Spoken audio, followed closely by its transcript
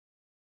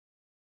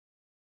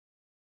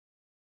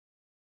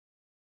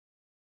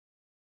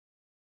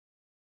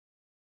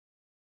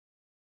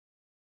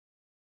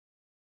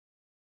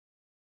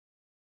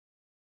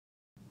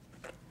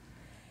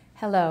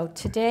Hello,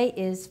 today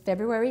is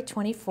February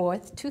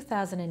 24th,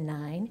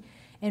 2009,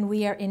 and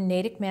we are in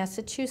Natick,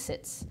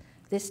 Massachusetts.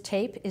 This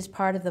tape is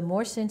part of the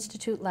Morse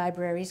Institute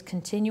Library's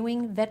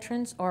continuing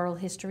Veterans Oral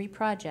History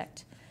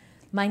Project.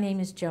 My name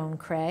is Joan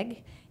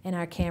Craig, and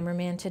our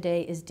cameraman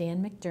today is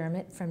Dan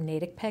McDermott from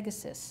Natick,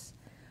 Pegasus.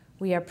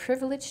 We are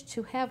privileged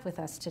to have with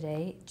us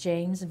today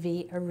James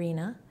V.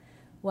 Arena.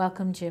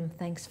 Welcome, Jim.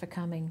 Thanks for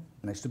coming.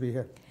 Nice to be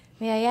here.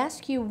 May I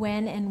ask you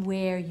when and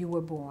where you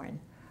were born?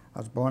 I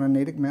was born in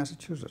Natick,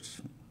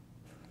 Massachusetts.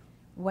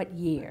 What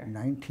year?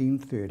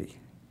 1930.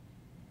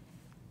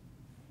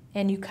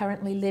 And you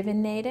currently live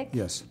in Natick?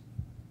 Yes.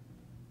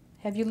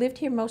 Have you lived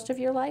here most of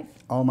your life?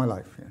 All my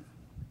life, yeah.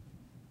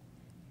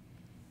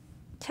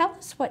 Tell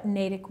us what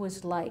Natick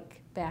was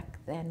like back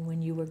then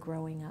when you were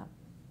growing up.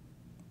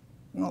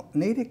 Well,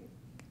 Natick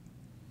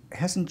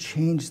hasn't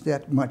changed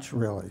that much,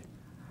 really.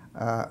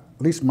 At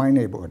least my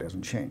neighborhood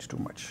hasn't changed too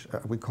much.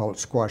 We call it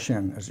Squash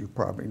Inn, as you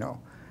probably know.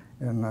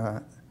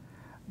 And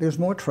there's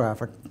more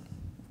traffic,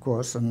 of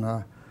course, and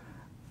I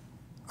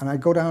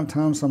go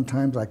downtown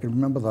sometimes. I can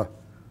remember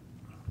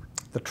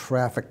the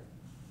traffic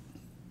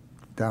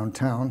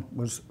downtown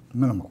was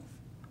minimal,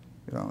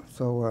 you know.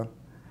 So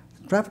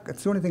traffic.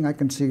 It's the only thing I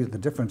can see the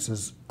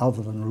differences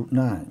other than Route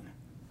 9,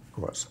 of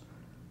course.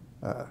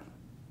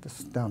 This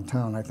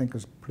downtown, I think,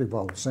 is pretty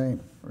well the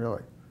same,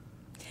 really.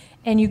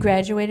 And you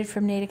graduated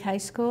from Natick High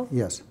School?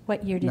 Yes.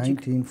 What year did you?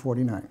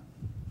 1949.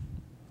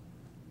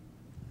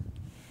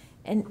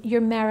 And your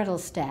marital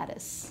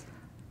status?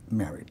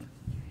 Married.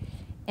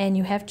 And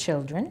you have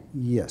children?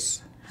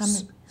 Yes. How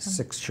many?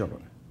 6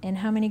 children. And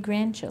how many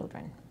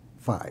grandchildren?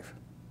 5.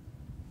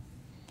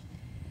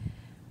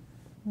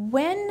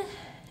 When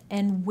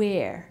and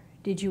where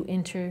did you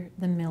enter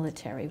the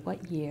military?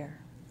 What year?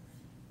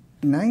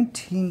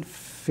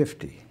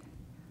 1950.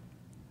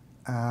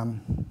 I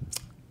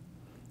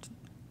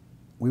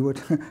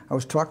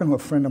was talking to a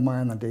friend of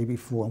mine the day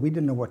before, and we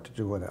didn't know what to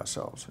do with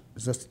ourselves.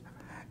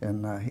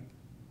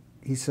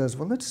 He says,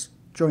 well, let's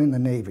join the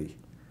Navy.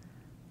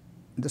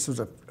 And this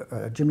was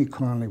Jimmy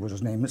Connolly was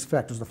his name. In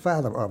fact, he was the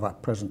father of our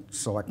present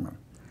selectman.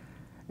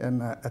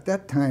 And at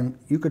that time,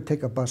 you could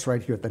take a bus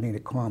right here at the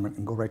Natick Common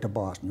and go right to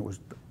Boston. It was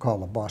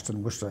called the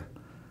Boston Worcester.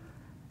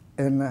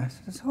 And I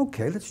said,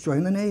 okay, let's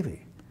join the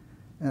Navy.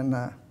 And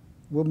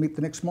we'll meet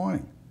the next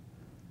morning.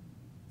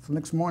 So the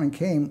next morning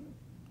came,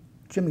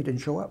 Jimmy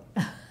didn't show up.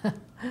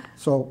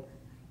 So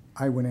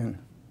I went in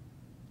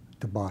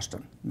to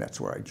Boston.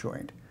 That's where I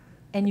joined.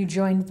 And you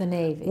joined the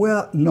Navy?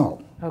 Well,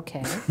 no.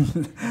 Okay.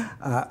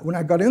 When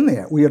I got in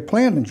there, we had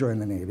planned to join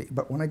the Navy,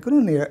 but when I got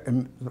in there,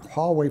 and the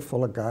hallway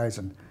full of guys,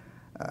 and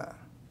of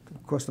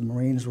course the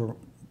Marines were,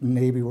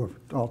 Navy were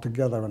all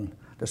together, and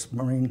this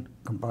Marine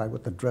come by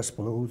with the dress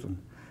blues, and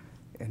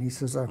he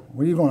says, where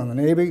are you going, in the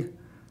Navy?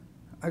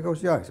 I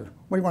goes, yeah. He said,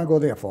 what do you want to go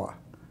there for?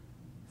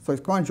 So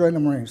he's going to join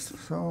the Marines.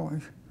 So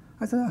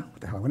I said,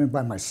 what the hell, I went in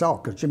by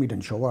myself, because Jimmy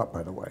didn't show up,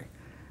 by the way.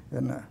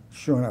 And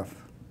sure enough,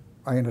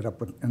 I ended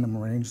up in the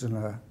Marines, and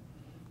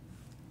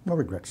no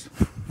regrets.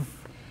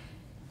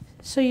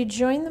 So you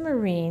joined the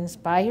Marines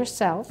by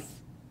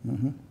yourself.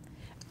 Mm-hmm.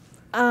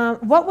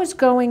 What was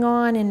going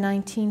on in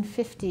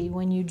 1950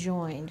 when you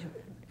joined?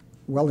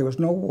 Well, there was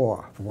no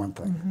war, for one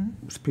thing. Mm-hmm.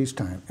 It was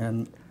peacetime.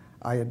 And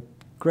I had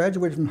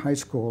graduated from high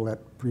school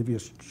that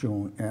previous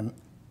June, and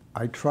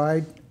I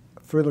tried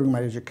furthering my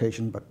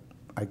education, but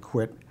I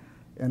quit.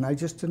 And I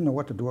just didn't know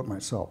what to do with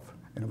myself.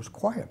 And it was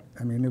quiet.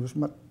 I mean, it was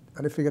much,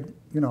 I figured,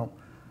 you know,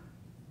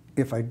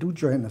 if I do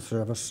join the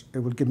service, it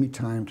would give me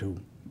time to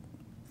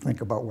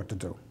think about what to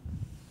do.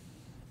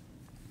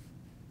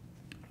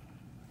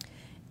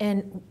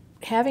 And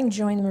having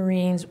joined the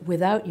Marines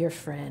without your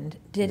friend,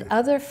 did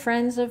other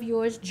friends of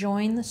yours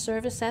join the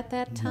service at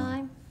that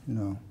time?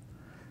 No.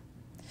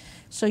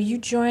 So you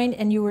joined,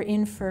 and you were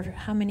in for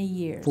how many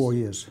years? 4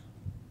 years.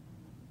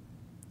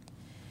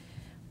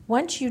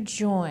 Once you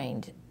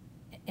joined,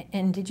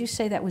 and did you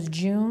say that was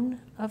June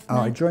of?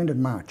 I joined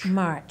in March.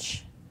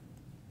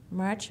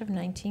 March of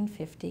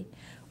 1950.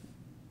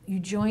 You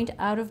joined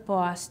out of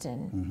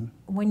Boston.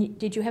 Mm-hmm. When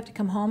did you have to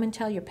come home and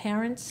tell your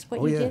parents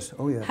what you did?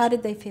 Oh, yes. How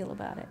did they feel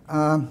about it?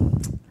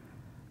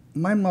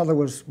 My mother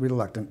was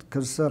reluctant,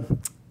 because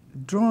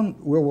during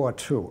World War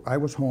II, I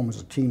was home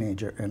as a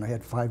teenager, and I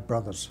had 5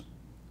 brothers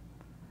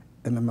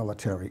in the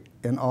military,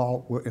 and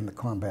all were in the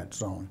combat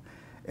zone.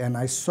 And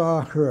I saw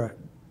her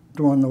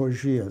during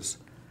those years.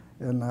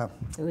 And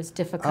it was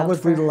difficult. I was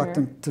for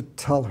reluctant to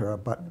tell her,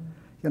 but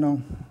you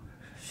know,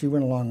 she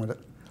went along with it.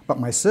 But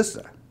my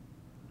sister,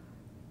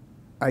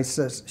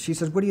 she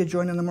says, what are you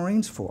joining the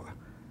Marines for?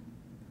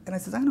 And I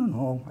said, I don't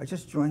know. I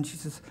just joined. She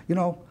says, you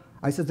know,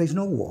 I said, there's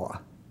no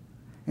war.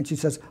 And she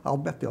says, I'll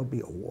bet there'll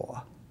be a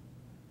war.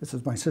 This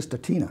is my sister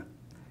Tina.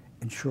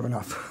 And sure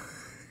enough,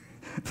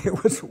 there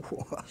was a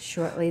war.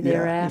 Shortly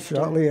thereafter.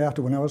 Yeah, shortly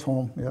after, when I was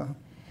home, yeah.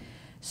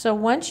 So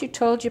once you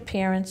told your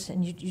parents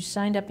and you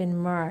signed up in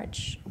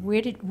March,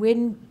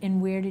 when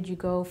and where did you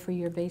go for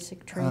your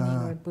basic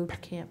training or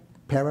boot camp?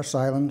 Parris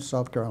Island,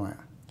 South Carolina.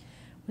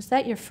 Was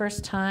that your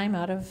first time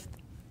out of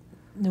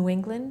New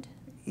England?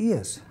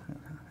 Yes.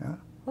 Yeah.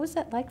 What was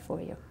that like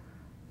for you?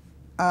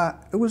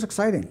 It was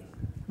exciting,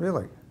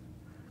 really,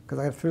 because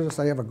I had the furthest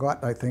I ever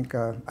got. I think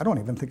I don't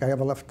even think I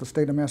ever left the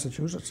state of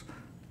Massachusetts.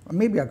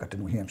 Maybe I got to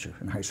New Hampshire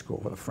in high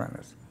school with a friend.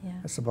 Yeah.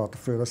 That's about the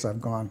furthest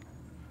I've gone.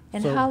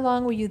 And So, how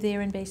long were you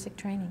there in basic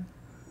training?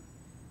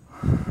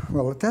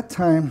 well, at that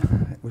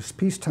time, it was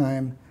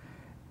peacetime,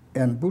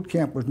 and boot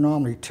camp was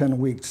normally 10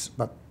 weeks,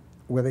 but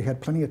where they had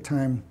plenty of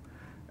time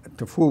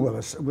to fool with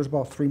us, it was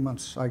about 3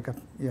 months.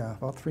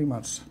 About 3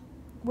 months.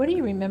 What do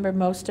you remember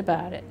most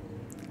about it?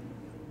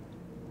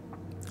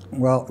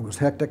 Well, it was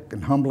hectic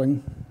and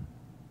humbling,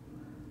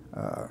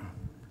 but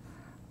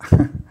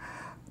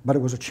it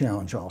was a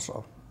challenge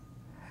also.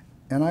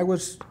 And I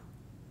was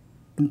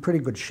in pretty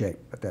good shape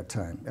at that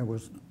time. It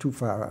was too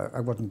far. I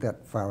wasn't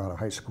that far out of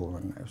high school,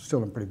 and I was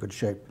still in pretty good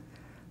shape.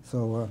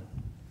 So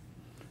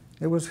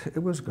it was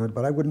good,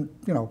 but I wouldn't,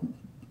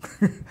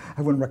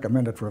 I wouldn't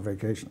recommend it for a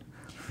vacation.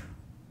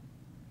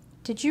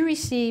 Did you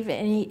receive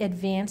any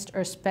advanced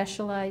or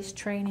specialized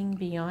training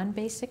beyond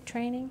basic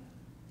training?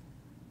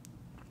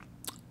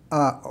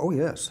 Oh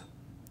yes,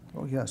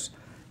 oh yes.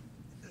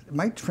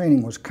 My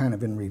training was kind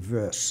of in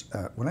reverse.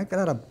 When I got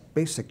out of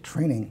basic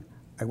training,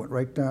 I went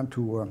right down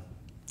to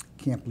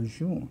Camp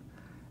Lejeune,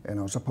 and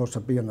I was supposed to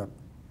be in the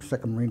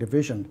 2nd Marine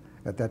Division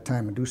at that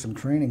time and do some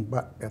training,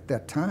 but at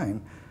that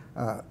time,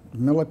 the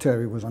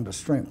military was under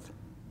strength,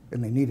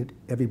 and they needed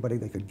everybody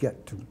they could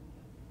get to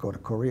go to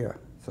Korea.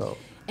 So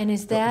And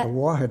is that... the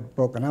war had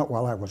broken out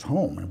while I was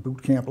home in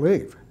boot camp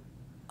leave.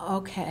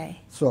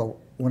 Okay. So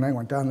when I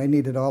went down, they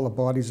needed all the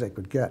bodies they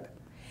could get.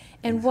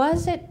 And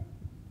was it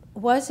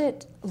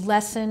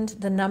lessened,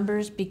 the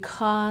numbers,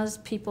 because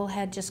people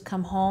had just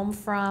come home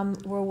from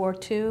World War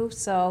II,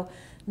 so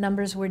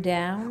numbers were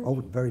down? Oh,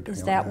 very different.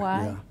 Is that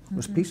why? Yeah, it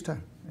was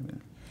peacetime.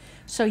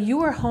 So you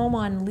were home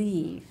on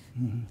leave,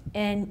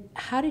 and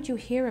how did you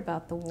hear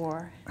about the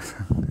war?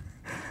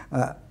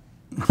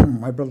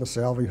 My brother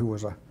Salvi, who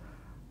was a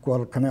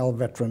Guadalcanal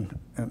veteran,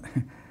 and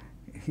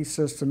he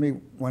says to me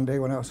one day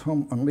when I was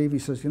home on leave, he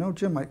says,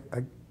 Jim, I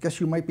guess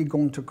you might be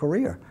going to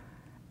Korea.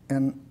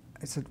 And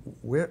I said,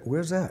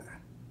 where's that?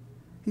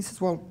 He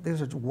says, well,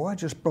 there's a war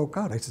just broke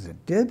out. I said,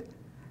 it did?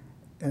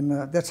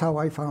 And that's how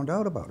I found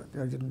out about it.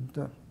 I didn't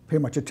pay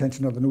much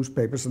attention to the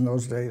newspapers in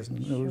those days and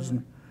news. Sure.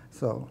 And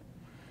so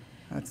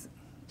that's...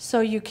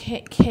 So you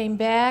came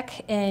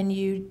back and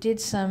you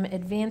did some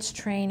advanced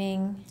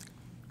training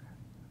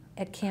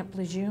at Camp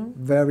Lejeune?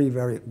 Very,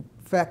 very. In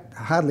fact,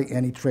 hardly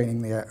any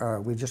training there.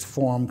 We just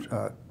formed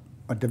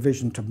a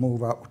division to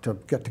move out, to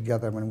get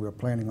together when we were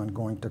planning on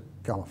going to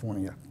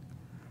California,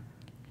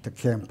 to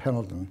Camp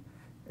Pendleton,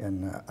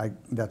 and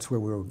that's where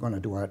we were going to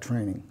do our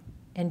training.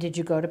 And did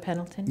you go to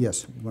Pendleton?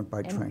 Yes, we went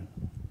by train.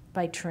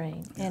 By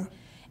train. Yeah.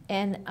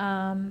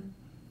 And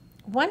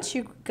once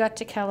you got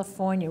to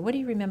California, what do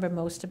you remember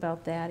most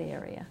about that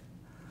area?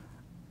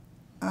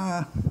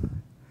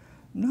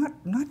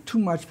 Not too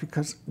much,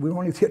 because we were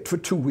only there for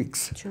 2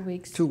 weeks. 2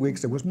 weeks? 2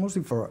 weeks. It was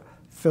mostly for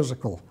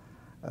physical.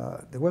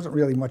 There wasn't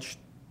really much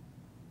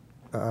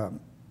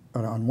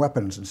on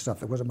weapons and stuff.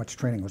 There wasn't much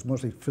training. It was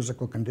mostly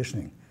physical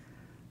conditioning.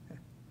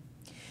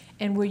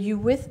 And were you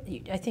with,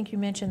 I think you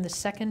mentioned the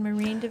 2nd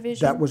Marine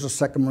Division? That was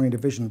the 2nd Marine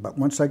Division, but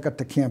once I got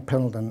to Camp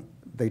Pendleton,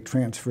 they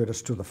transferred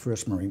us to the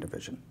 1st Marine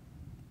Division.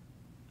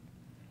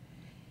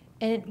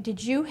 And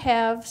did you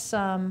have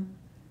some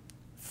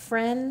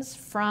friends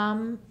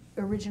from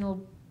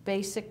original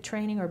basic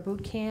training or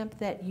boot camp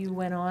that you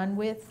went on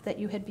with, that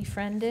you had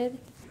befriended?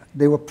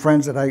 They were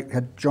friends that I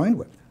had joined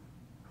with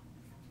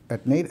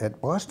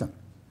at Boston.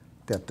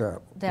 That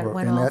were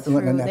went in all that, through.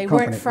 in that They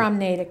company. weren't from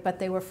Natick, but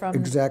they were from...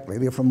 Exactly.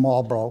 They were from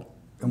Marlborough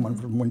and one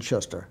from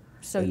Winchester.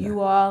 So and, you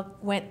all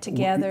went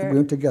together? We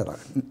went together.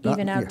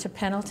 Even out to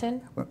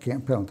Pendleton?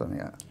 Camp Pendleton,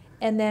 yeah.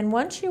 And then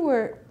once you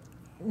were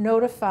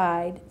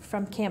notified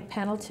from Camp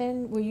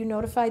Pendleton, were you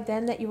notified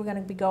then that you were going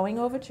to be going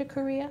over to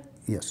Korea?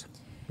 Yes,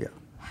 yeah.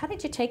 How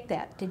did you take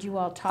that? Did you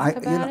all talk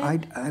about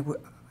it?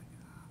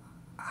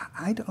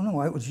 I don't know.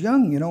 I was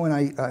young, and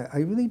I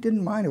really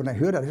didn't mind it when I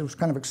heard it. It was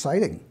kind of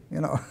exciting,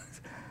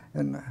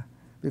 And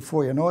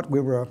before you know it, we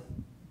were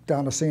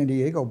down to San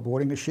Diego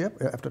boarding a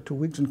ship after 2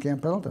 weeks in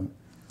Camp Pendleton.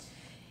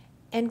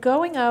 And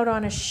going out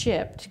on a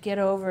ship to get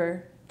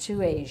over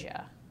to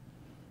Asia,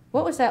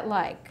 what was that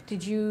like?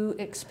 Did you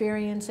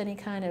experience any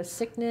kind of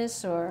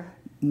sickness or?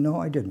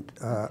 No, I didn't.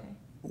 Okay.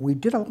 We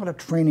did a lot of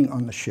training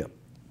on the ship.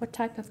 What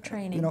type of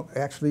training?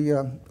 Actually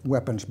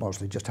weapons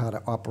mostly, just how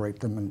to operate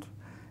them, and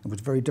it was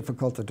very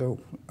difficult to do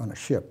on a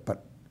ship,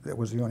 but it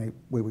was the only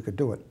way we could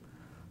do it.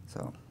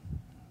 So.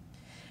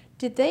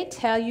 Did they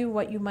tell you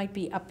what you might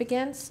be up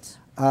against?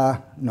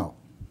 No.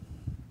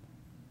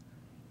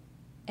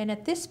 And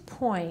at this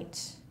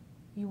point,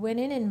 you went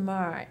in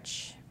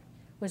March.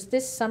 Was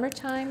this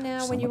summertime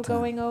now when you were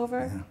going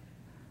over?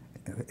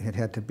 Yeah. It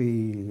had to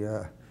be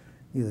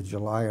either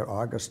July or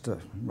August,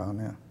 around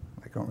there.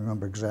 I don't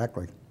remember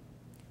exactly.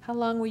 How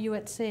long were you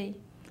at sea?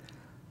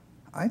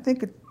 I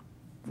think it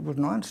was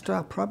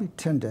nonstop, probably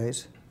 10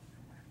 days.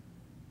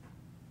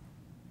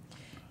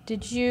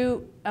 Did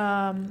you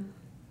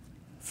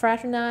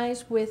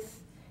fraternize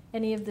with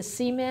any of the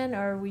seamen,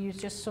 or were you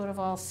just sort of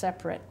all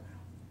separate?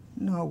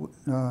 No,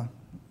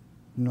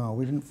 no,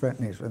 we didn't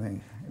fraternize with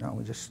any. You know,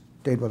 we just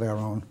stayed with our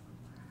own.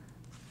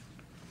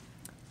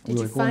 Did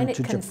you find it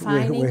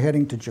confining? We're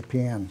heading to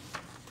Japan.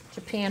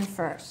 Japan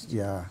first.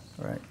 Yeah,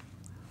 right.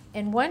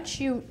 And once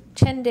you,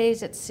 10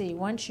 days at sea,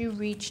 once you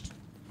reached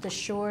the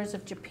shores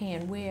of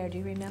Japan, where, do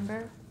you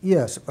remember?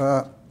 Yes,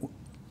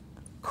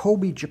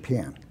 Kobe,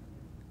 Japan.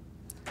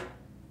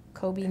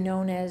 Kobe,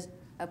 known as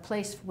a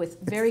place with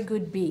very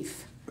good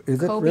beef.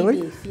 Is it Kobe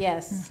really? beef,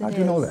 yes. How'd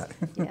you know that?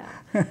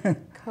 Yeah,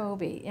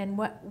 Kobe. And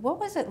what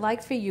was it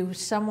like for you,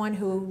 someone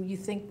who you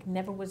think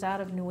never was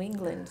out of New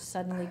England,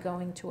 suddenly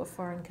going to a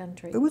foreign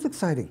country? It was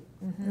exciting.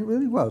 It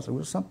really was. It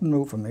was something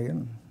new for me,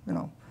 and you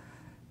know.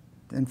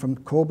 And from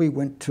Kobe, we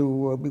went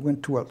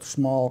to a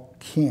small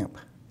camp,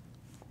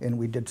 and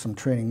we did some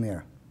training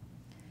there.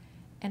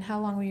 And how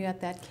long were you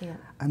at that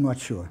camp? I'm not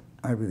sure.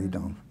 I really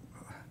don't.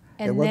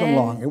 And it wasn't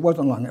long. It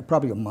wasn't long.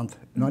 Probably a month.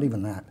 Not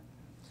even that.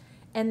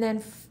 And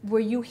then, were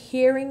you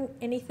hearing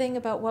anything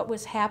about what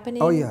was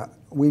happening? Oh yeah,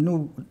 we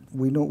knew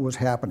it was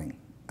happening.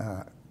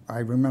 I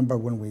remember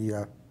when we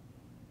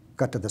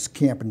got to this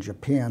camp in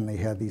Japan, they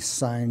had these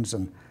signs,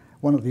 and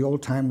one of the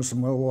old timers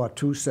from World War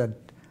II said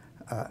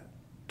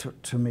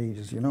to me,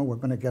 "You know, we're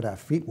going to get our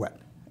feet wet,"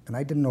 and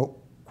I didn't know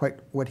quite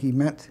what he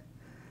meant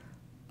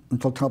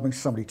until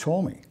somebody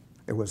told me.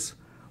 It was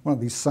one of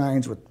these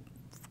signs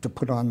to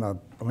put on the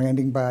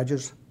landing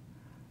barges.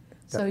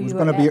 So it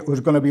was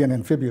going to be an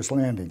amphibious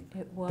landing.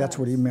 It was. That's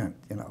what he meant,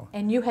 you know.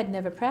 And you had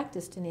never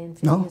practiced an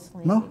amphibious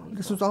landing? No, before.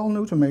 this was all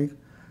new to me.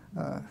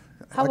 How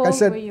like old I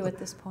said, were you at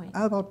this point?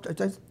 I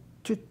just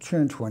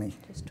turned 20.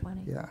 Just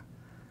 20. Yeah.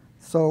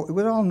 So it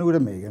was all new to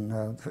me,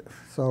 and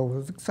so it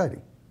was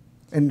exciting.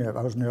 And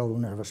I was a little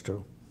nervous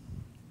too.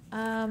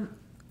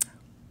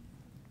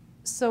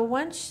 So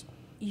once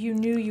you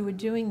knew you were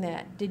doing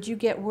that, did you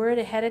get word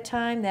ahead of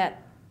time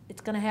that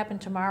it's going to happen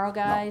tomorrow,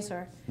 guys?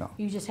 Or No.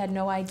 you just had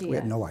no idea? We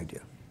had no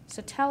idea.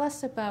 So tell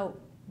us about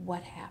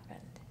what happened.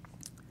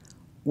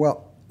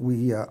 Well,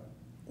 we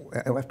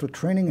after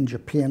training in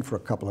Japan for a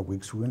couple of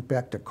weeks, we went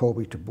back to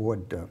Kobe to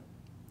board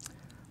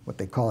what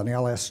they call an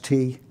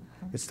LST.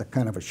 It's the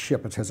kind of a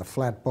ship. It has a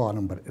flat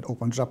bottom, but it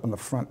opens up in the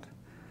front.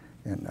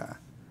 And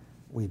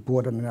we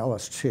boarded an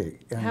LST.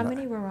 And, How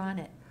many were on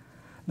it?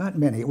 Not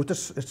many. It was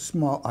just it's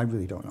small. I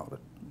really don't know.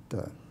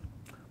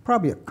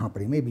 Probably a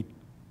company, maybe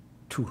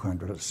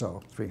 200 or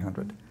so,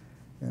 300.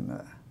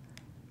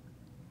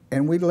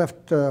 And we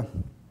left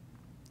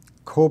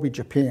Kobe,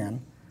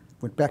 Japan,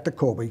 went back to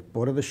Kobe,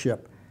 boarded the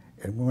ship,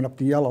 and we went up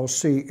the Yellow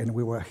Sea, and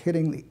we were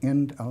hitting the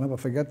end, I'll never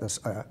forget this,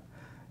 a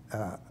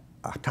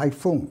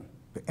typhoon,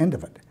 the end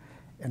of it.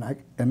 And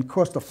of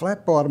course, the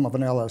flat bottom of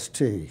an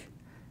LST,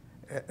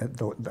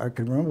 I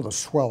can remember the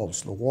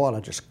swells, the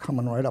water just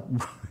coming right up.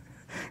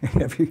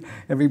 And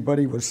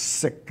everybody was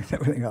sick and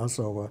everything else,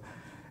 so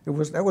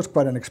that was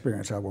quite an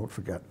experience I won't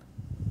forget.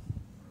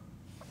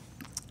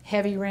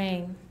 Heavy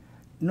rain.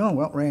 No,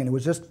 well, rain. It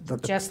was just the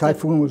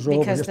typhoon was over.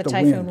 Because just the the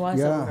typhoon wind. was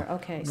Yeah, over.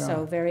 Okay, yeah.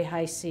 so very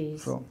high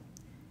seas. So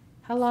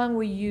How long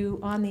were you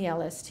on the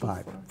LST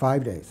for?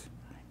 5 days.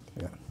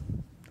 Yeah.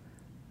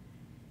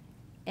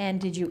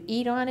 And did you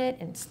eat on it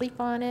and sleep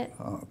on it?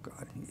 Oh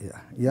God, yeah,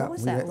 yeah. What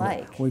was that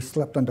like? We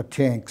slept under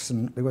tanks,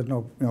 and there was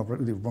no,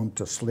 really room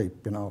to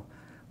sleep.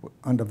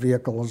 Under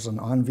vehicles and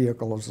on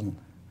vehicles, and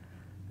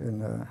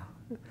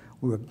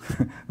we were.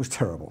 It was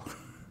terrible.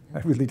 I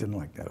really didn't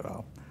like that at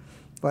all.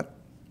 But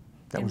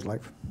that was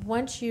life.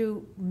 Once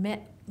you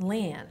met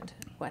land,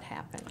 what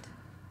happened?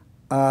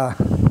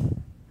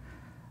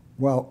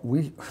 Well,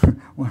 when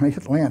I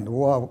hit land,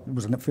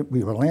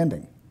 we were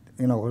landing.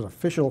 It was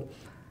official.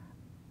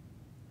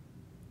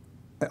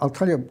 I'll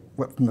tell you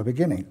what, from the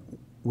beginning,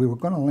 we were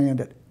going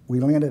to we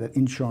landed at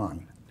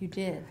Incheon. You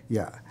did?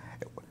 Yeah.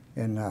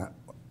 And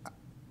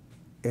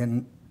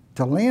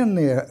to land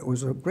there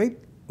was a great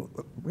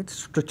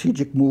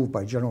strategic move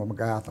by General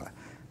MacArthur.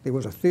 There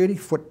was a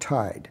 30-foot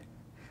tide,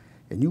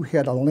 and you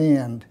had to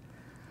land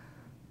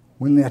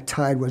when that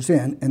tide was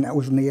in, and that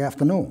was in the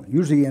afternoon.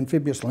 Usually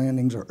amphibious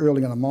landings are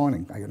early in the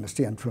morning. I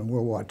understand from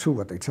World War II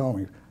what they tell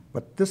me.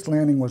 But this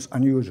landing was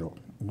unusual.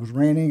 It was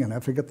raining, and I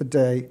forget the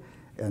day,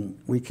 and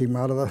we came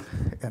out of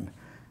and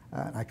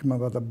I can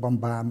remember the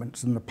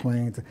bombardments and the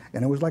planes,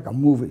 and it was like a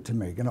movie to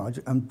me.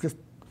 I'm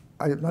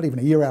not even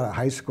a year out of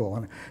high school,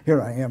 and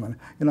here I am,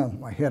 and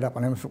my head up,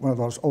 and one of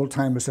those old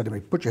timers said to me,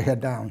 "Put your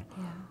head down."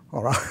 Yeah.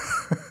 All right.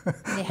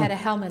 And you had a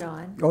helmet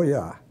on. Oh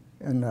yeah,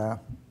 and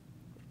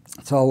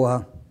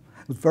so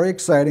it was very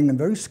exciting and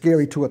very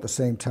scary too at the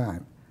same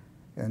time.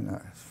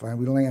 And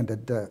finally we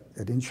landed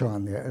at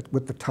Incheon there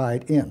with the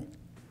tide in.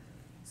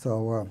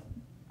 So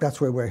that's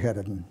where we're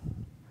headed, and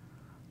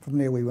from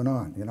there we went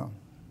on.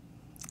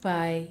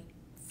 By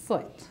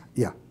foot?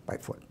 Yeah, by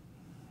foot.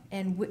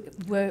 And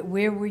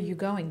where were you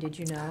going? Did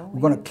you know? We're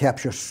going to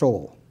capture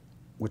Seoul,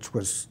 which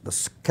was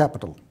the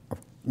capital of,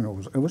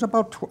 it was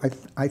about,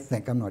 I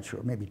think, I'm not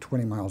sure, maybe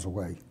 20 miles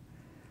away.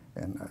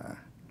 And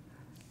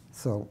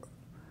so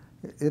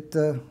it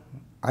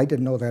I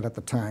didn't know that at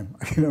the time.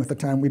 You know, at the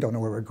time, we don't know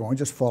where we're going.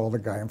 Just follow the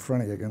guy in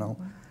front of you, you know.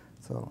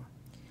 So.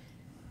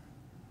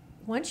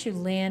 Once you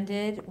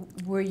landed,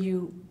 were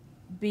you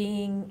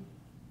being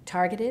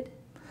targeted?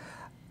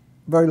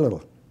 Very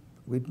little.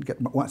 We did get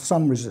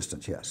some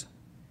resistance, yes.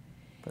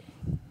 But,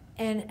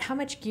 and how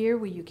much gear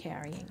were you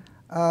carrying?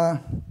 no,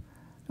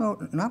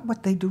 not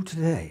what they do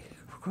today.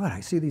 God,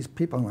 I see these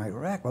people in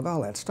Iraq with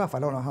all that stuff. I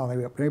don't know how they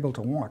were able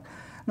to walk.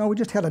 No, we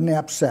just had a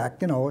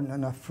knapsack, you know,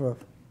 enough for,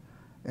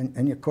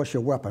 and of course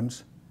your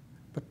weapons.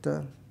 But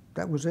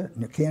that was it.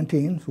 And your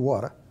canteens,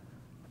 water.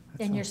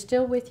 And you're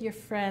still with your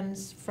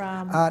friends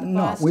from the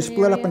No, Boston we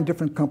split area? up in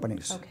different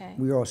companies. Okay.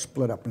 We all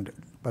split up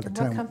by the And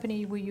time. what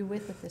company were you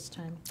with at this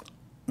time?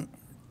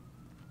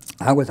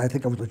 I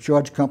think I was with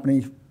George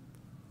Company,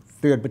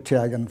 3rd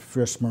Battalion,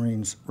 1st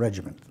Marines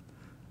Regiment,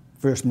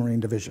 1st Marine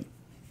Division.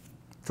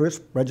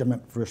 1st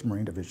Regiment, 1st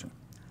Marine Division.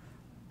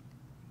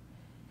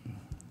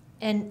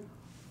 And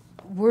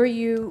were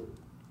you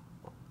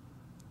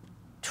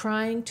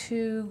trying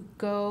to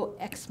go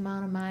X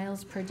amount of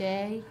miles per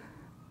day?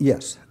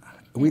 Yes.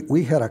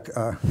 We had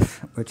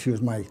which he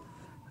was my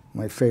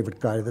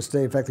favorite guy to this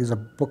day. In fact, there's a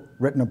book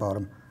written about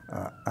him.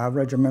 Our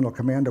regimental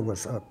commander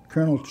was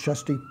Colonel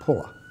Chesty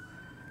Puller.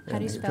 How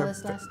do you spell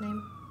his last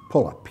name?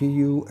 Puller,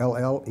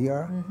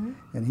 P-U-L-L-E-R.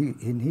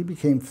 And he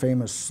became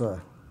famous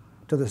to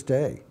this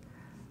day.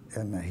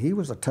 And he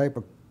was the type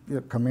of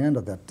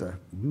commander that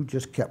you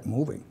just kept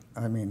moving.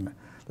 I mean,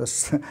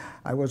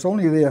 I was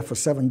only there for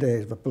 7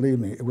 days, but believe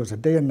me, it was a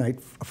day and night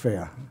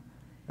affair.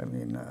 I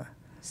mean,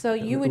 so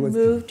you would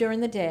move during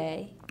the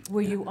day.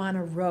 Were you on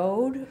a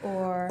road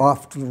or?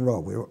 Off to the road.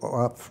 We were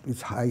off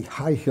these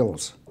high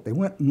hills. They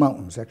weren't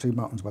mountains, actually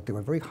mountains, but they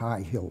were very high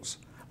hills,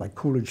 like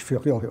Coolidge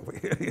Hill over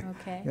here.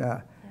 Okay.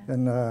 Yeah.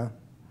 And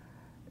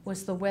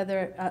was the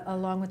weather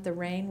along with the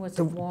rain? Was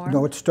it warm?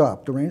 no, it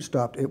stopped. The rain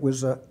stopped. It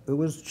was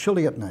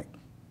chilly at night.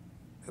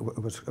 It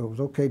was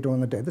okay during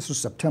the day. This is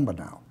September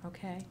now.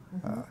 Okay.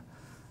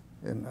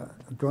 And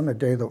during the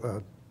day,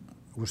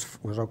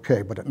 was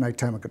okay, but at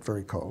nighttime it got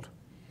very cold,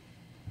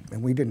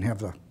 and we didn't have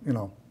the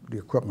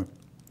equipment.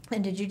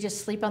 And did you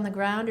just sleep on the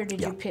ground, or did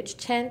Yeah. you pitch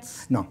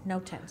tents? No. No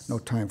tents. No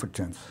time for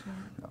tents. Yeah.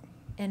 No.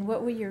 And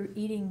what were your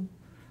eating?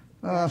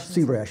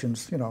 Sea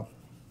rations, you know.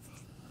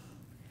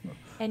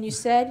 And you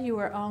said you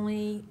were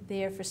only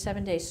there for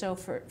 7 days. So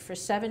for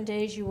 7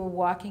 days you were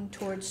walking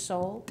towards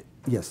Seoul?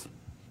 Yes.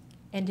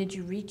 And did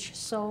you reach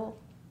Seoul?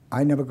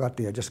 I never got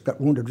there. Just got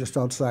wounded just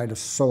outside of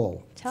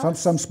Seoul. Tell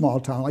Some us. small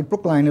town, like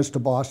Brookline is to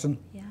Boston.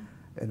 Yeah.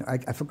 And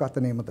I forgot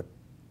the name of the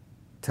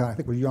town. I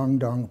think it was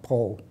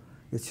Yeongdong-po.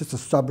 It's just a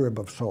suburb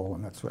of Seoul,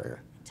 and that's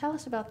where. Tell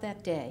us about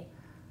that day.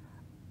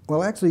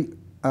 Well, actually,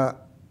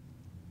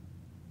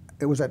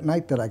 it was at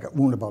night that I got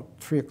wounded about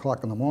 3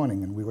 o'clock in the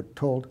morning, and we were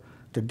told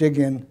to dig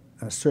in.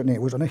 Certainly,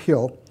 it was on a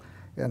hill,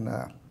 and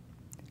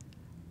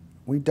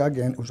we dug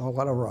in. It was a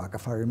lot of rock,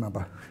 if I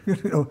remember.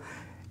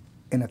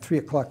 And at 3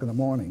 o'clock in the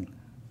morning,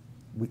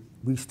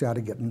 we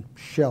started getting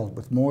shelled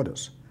with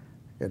mortars.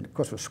 And of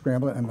course, we're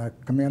scrambling, and the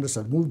commander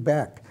said, "Move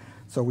back."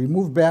 So we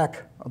moved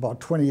back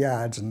about 20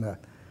 yards, and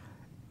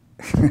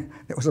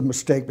it was a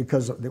mistake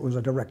because it was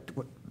a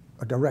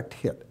direct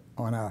hit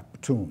on our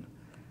platoon.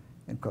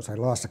 And of course, I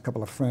lost a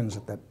couple of friends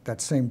at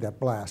that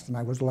blast, and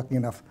I was lucky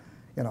enough,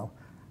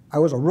 I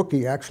was a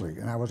rookie actually,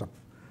 and I was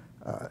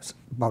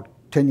about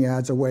 10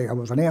 yards away. I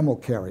was an ammo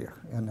carrier,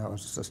 and I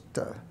was just,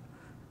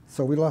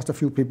 so we lost a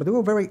few people. They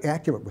were very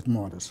accurate with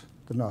mortars,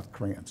 the North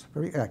Koreans,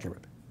 very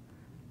accurate.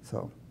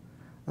 So.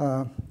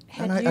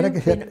 Had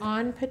you been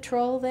on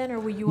patrol then, or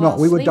were you all No,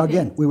 we were sleeping? dug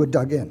in. We were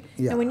dug in,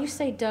 yeah. And when you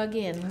say dug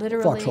in,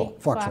 literally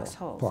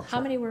Foxhole. How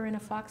many were in a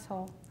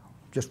foxhole?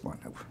 Just one,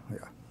 yeah.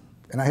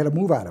 And I had to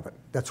move out of it.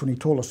 That's when he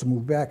told us to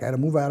move back. I had to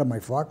move out of my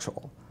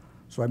foxhole.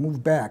 So I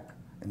moved back,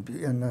 and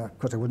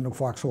because there was no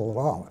foxhole at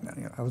all.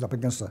 And, I was up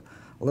against a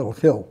little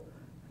hill,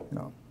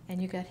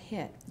 And you got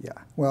hit. Yeah,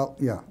 well,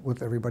 yeah,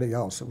 with everybody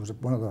else. It was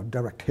one of the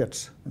direct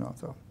hits,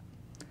 so.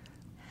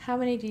 How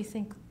many do you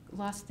think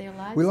lost their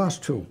lives? We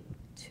lost two.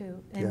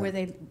 Two. And Yeah. were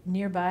they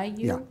nearby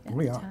you Yeah, at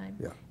we the are, time?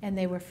 yeah. And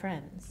they were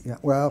friends? Yeah,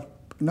 well,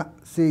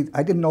 see,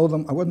 I didn't know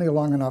them. I wasn't there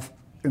long enough,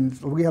 and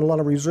we had a lot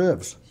of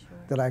reserves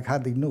that I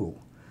hardly knew,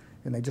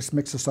 and they just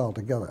mixed us all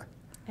together.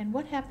 And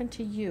what happened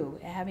to you,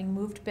 having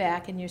moved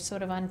back and you're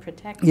sort of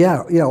unprotected?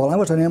 Yeah, well, I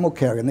was an ammo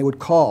carrier, and they would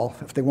call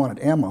if they wanted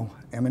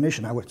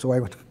ammunition. So I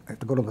would have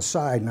to go to the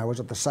side, and I was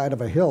at the side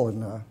of a hill,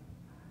 and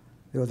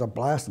there was a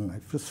blast,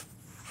 and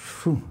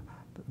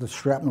the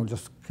shrapnel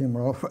just came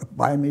right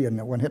by me,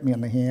 and one hit me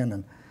in the hand,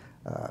 and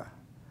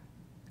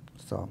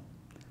so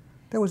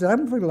that was it.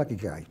 I'm a very lucky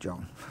guy,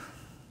 Joan.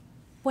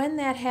 When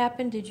that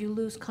happened, did you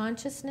lose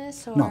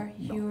consciousness, or No,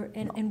 you were?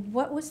 no. And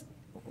what was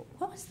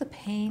the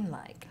pain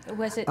like?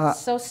 Was it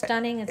so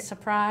stunning and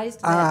surprised?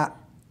 I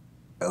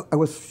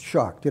was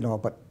shocked,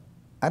 but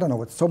I don't know,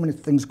 with so many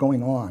things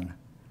going on,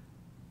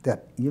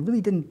 that you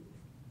really didn't,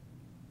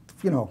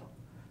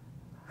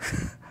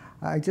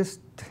 I just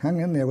hung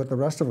in there with the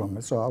rest of them.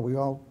 We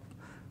all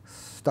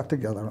stuck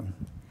together.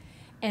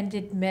 And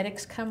did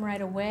medics come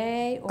right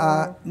away?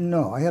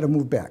 No, I had to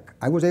move back.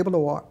 I was able to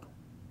walk.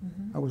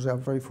 I was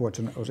very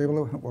fortunate. I was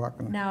able to walk.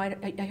 And Now,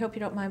 I hope you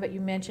don't mind, but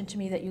you mentioned to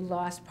me that you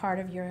lost part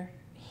of your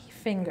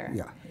finger.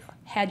 yeah.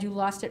 Had you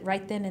lost it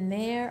right then and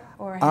there,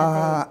 or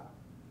had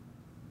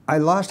I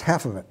lost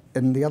half of it,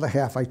 and the other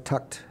half I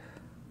tucked.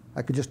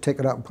 I could just take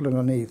it out and put it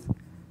underneath,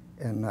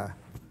 and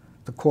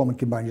the corpsman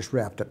came by and just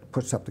wrapped it,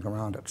 put something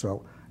around it,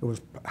 so it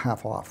was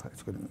half off.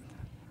 It's good.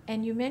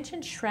 And you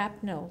mentioned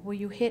shrapnel. Were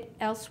you hit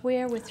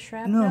elsewhere with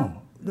shrapnel?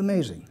 No,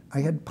 amazing.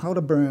 I had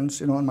powder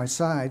burns, on my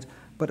sides,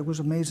 but it was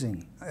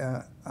amazing.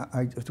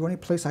 It's the only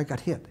place I got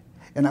hit,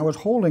 and I was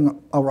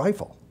holding a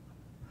rifle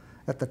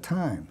at the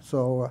time,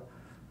 so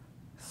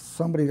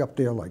somebody up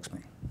there likes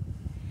me.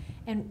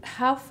 And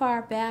how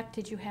far back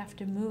did you have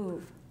to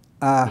move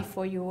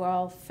before you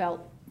all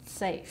felt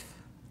safe?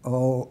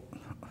 Oh,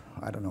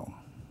 I don't know.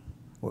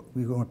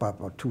 We went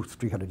about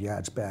 200-300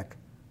 yards back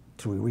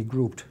till we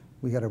regrouped.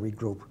 We had to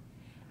regroup.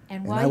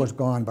 And I was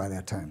gone by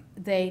that time.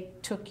 They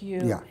took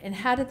you. Yeah. And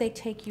how did they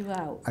take you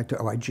out?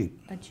 A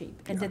Jeep. A Jeep.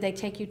 And Yeah. did they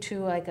take you to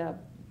like a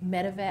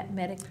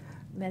medic?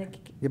 You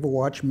ever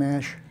watch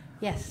MASH?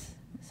 Yes.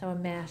 So a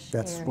MASH.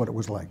 That's area. what it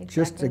was like.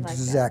 Exactly Just like that.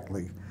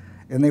 exactly.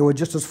 And they were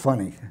just as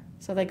funny.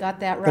 So they got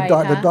that right,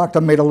 The huh?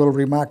 doctor made a little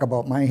remark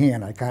about my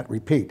hand. I can't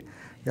repeat,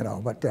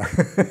 but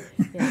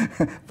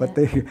Yeah. but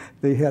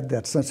they had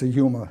that sense of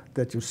humor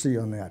that you see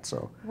on that.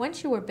 So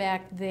Once you were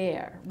back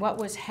there, what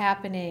was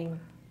happening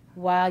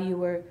while you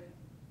were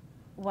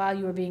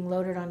being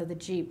loaded onto the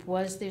Jeep?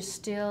 Was there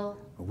still?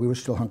 we were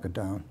still hunkered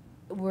down.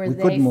 Were We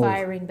they couldn't move.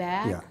 firing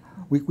back? Yeah,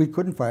 we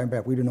couldn't fire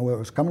back. We didn't know where it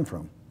was coming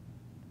from.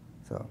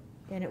 So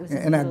And it was.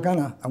 and our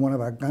gunner, one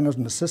of our gunners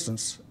and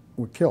assistants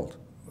were killed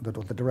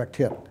with the direct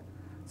hit.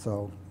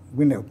 So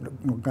we knew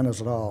no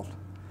gunners at all.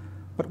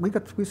 But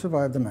we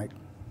survived the night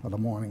or the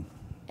morning.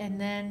 And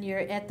then you're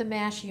at the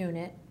MASH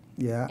unit.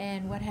 Yeah.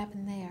 And what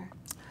happened there?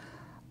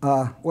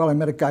 Well, I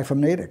met a guy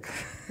from Natick.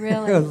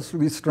 Really? It was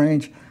really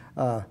strange.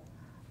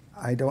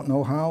 I don't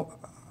know how.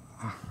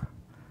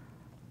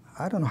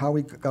 I don't know how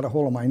he got a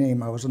hold of my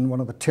name. I was in one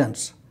of the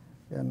tents,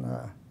 and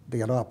they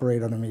had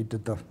operated on me,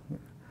 did the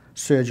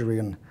surgery,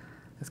 and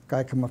this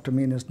guy came up to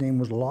me, and his name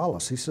was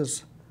Lawless. He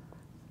says,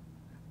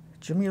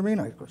 "Jimmy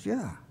Arena." He goes,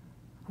 "Yeah.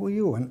 Who are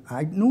you?" And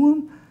I knew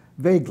him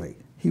vaguely.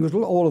 He was a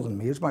little older than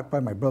me. He was by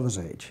my brother's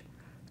age.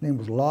 His name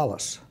was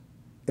Lawless,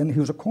 and he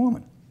was a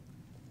corpsman.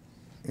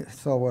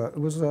 So it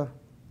was.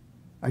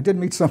 I did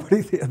meet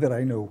somebody there that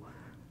I knew.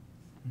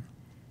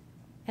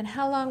 And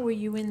how long were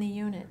you in the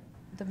unit,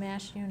 the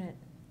MASH unit?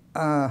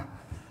 About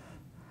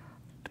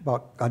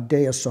a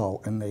day or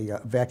so, and they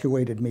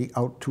evacuated me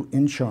out to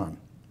Incheon,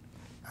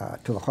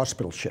 to the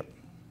hospital ship.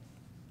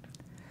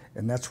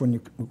 And that's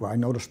when I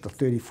noticed the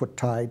 30-foot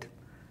tide.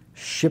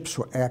 Ships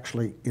were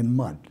actually in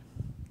mud.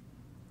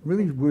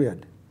 Really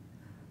weird.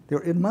 They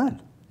were in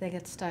mud. They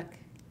got stuck.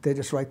 They're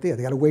just right there.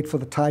 They had to wait for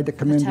the tide to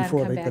come in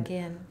before they could.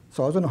 In.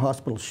 So I was in a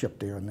hospital ship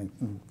there,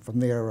 and from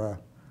there,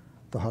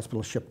 the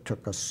hospital ship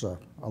took us,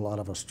 a lot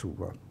of us,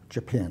 to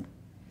Japan.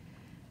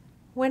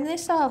 When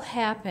this all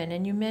happened,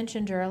 and you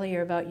mentioned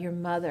earlier about your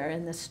mother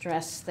and the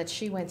stress that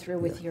she went through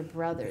with your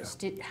brothers,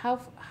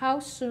 how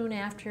soon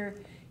after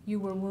you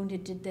were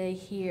wounded did they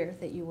hear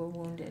that you were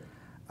wounded?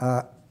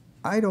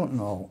 I don't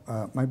know.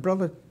 My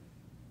brother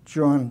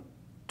John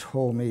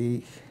told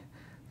me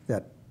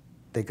that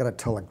they got a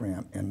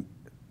telegram, and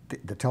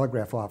the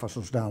telegraph office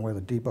was down where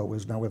the depot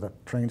is, now where the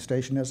train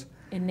station is.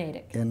 In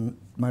Natick. And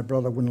my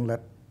brother wouldn't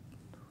let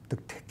the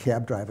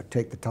cab driver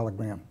take the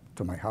telegram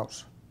to my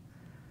house.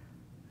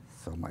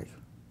 So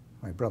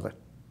my brother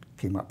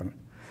came up, and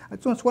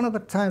it's one of the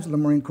times in the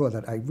Marine Corps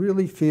that I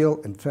really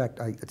feel, in fact,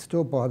 it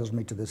still bothers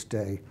me to this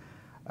day,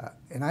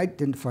 and I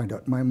didn't find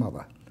out my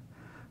mother.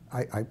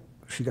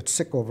 She got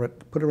sick over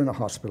it, put her in a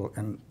hospital,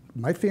 and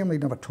my family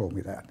never told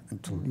me that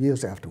until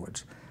years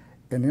afterwards.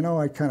 And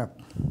I kind of,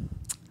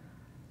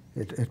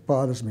 it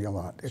bothers me a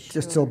lot. It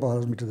just still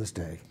bothers me to this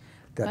day.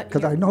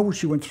 Because I know what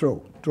she went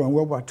through during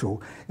World War II.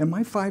 And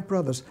my 5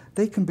 brothers,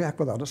 they come back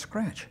without a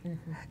scratch.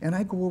 And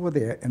I go over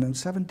there, and in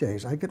 7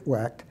 days, I get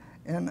whacked,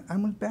 and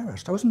I'm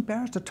embarrassed. I was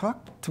embarrassed to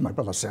talk to my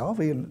brother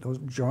Salvi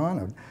and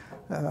John,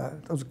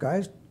 and those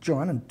guys,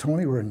 John and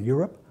Tony, were in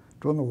Europe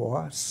during the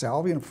war.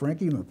 Salvi and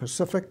Frankie in the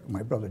Pacific.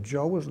 My brother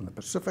Joe was in the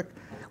Pacific.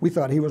 We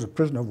thought he was a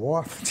prisoner of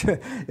war.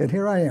 And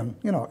here I am,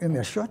 in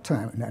a short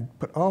time, and I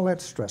put all that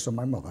stress on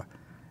my mother.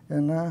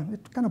 And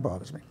it kind of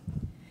bothers me.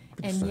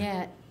 And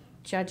yet,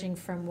 judging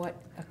from what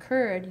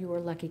occurred, you were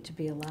lucky to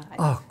be alive.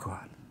 Oh,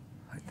 God.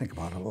 I think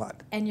about it a lot.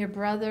 And your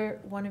brother,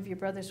 one of your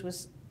brothers,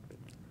 was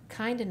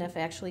kind enough,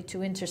 actually,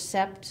 to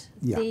intercept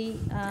Yeah. the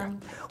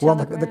Well,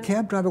 telegram? the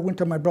cab driver went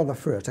to my brother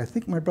first. I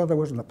think my brother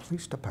was in the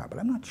police department.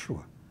 I'm not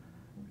sure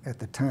at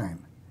the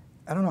time.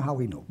 I don't know how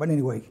he knew. But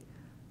anyway,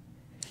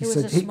 It was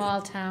a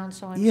small town,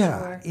 so I'm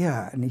sure.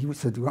 Yeah, and he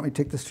said, "Do you want me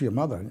to take this to your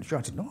mother?" And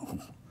John said, "No."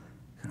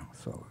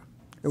 So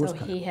it was So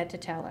he had to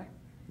tell her.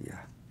 Yeah.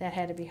 That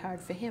had to be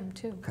hard for him,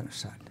 too. Kind of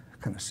sad.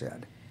 Kind of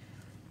sad.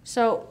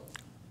 So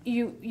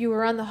you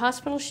were on the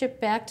hospital ship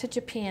back to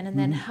Japan, and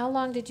then how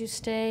long did you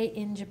stay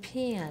in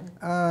Japan?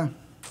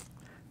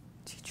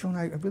 Gee, Joan,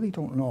 I really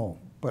don't know.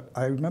 But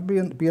I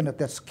remember being at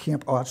that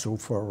camp also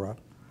for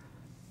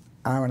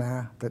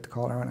R&R, that they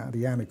call R&R.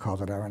 The Army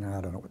calls it R&R,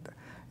 I don't know what that.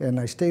 And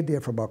I stayed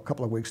there for about a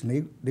couple of weeks,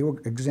 and they were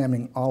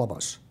examining all of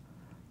us,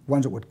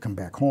 ones that would come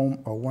back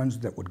home or ones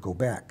that would go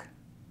back.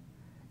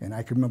 And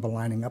I can remember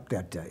lining up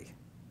that day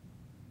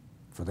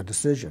for the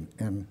decision.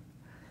 And,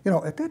 you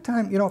know, at that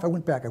time, you know, if I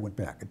went back, I went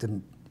back. It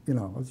didn't, you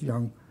know, I was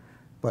young,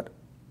 but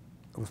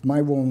with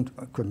my wound,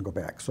 I couldn't go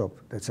back, so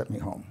they sent me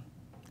home.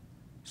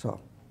 So.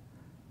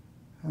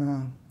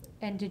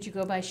 And did you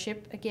go by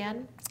ship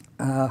again?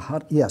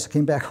 Yes, I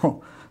came back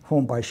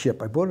home by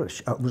ship. I bought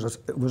it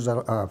was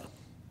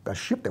a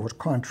ship that was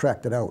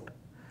contracted out,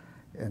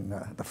 and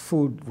the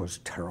food was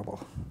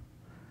terrible.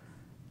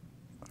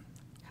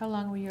 How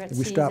long were you at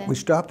sea then? We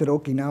stopped at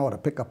Okinawa to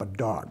pick up a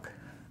dog.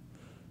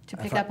 To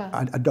pick up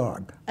a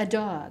dog. A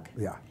dog?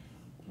 Yeah.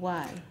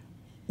 Why?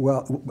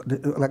 Well,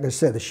 like I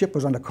said, the ship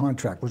was under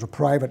contract. It was a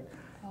private,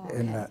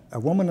 and a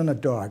woman and a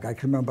dog. I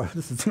can remember,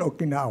 this is in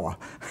Okinawa.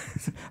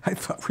 I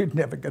thought we'd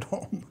never get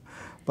home.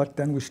 But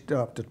then we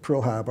stopped at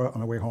Pearl Harbor on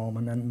the way home,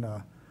 and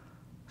then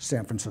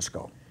San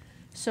Francisco.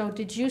 So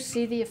did you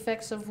see the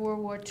effects of World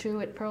War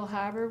II at Pearl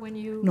Harbor when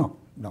you... No,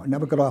 I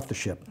never got off the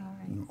ship. All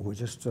right. We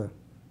just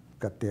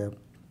got there.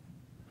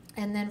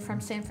 And then from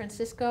San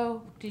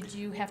Francisco, did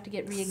you have to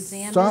get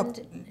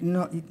re-examined?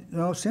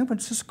 No, San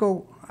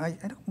Francisco, I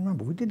don't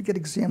remember. We did get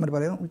examined,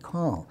 but I don't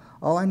recall.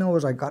 All I know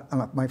is I got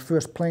on my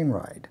first plane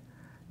ride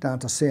down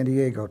to San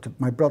Diego.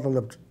 My brother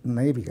lived, a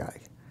Navy guy,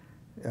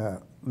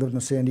 lived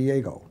in San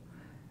Diego.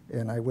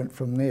 And I went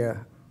from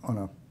there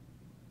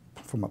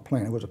from a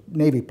plane. It was a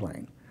Navy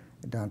plane,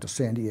 down to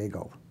San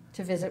Diego.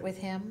 To visit with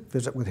him?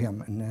 Visit with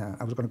him. And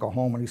I was going to go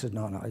home, and he said,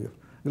 no,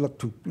 you look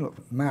too,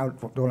 now I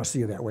don't want to see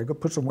you that way. Go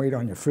put some weight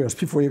on you first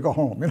before you go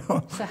home, you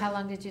know. So how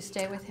long did you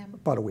stay with him?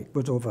 About a week. It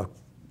was over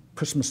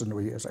Christmas and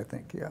New Year's, I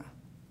think, yeah.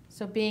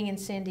 So being in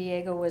San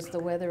Diego, was the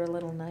weather a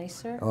little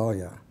nicer? Oh,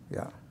 yeah,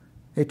 yeah.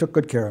 He took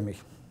good care of me.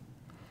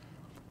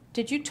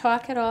 Did you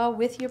talk at all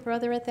with your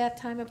brother at that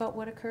time about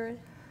what occurred?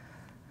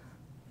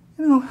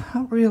 You know,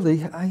 not really.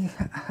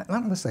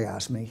 Not unless they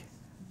asked me.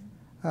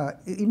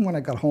 Even when I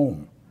got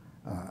home,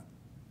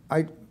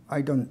 I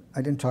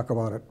didn't talk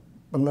about it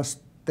unless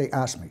they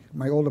asked me.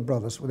 My older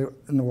brothers, they were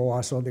in the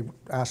war, so they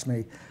asked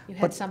me. You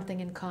had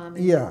something in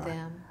common with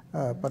them.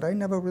 But I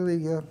never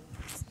really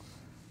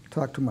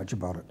talked too much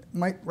about it.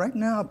 Right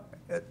now,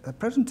 at the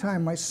present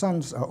time, my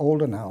sons are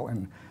older now,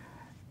 and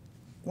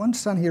one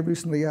son here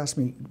recently asked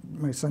me,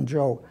 my son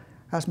Joe,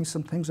 asked me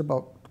some things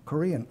about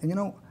Korean, and you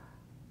know,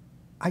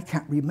 I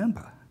can't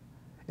remember.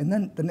 And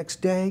then the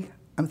next day,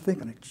 I'm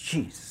thinking,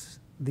 geez,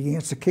 the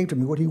answer came to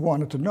me, what he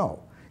wanted to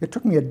know. It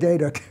took me a day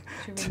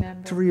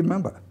to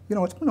remember. You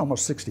know, it's been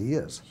almost 60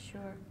 years.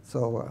 Sure.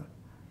 So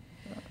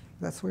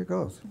that's where it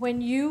goes.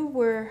 When you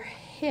were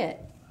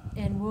hit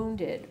and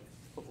wounded,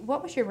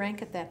 what was your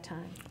rank at that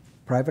time?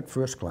 Private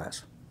first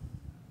class.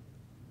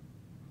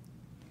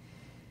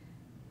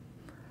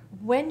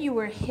 When you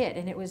were hit,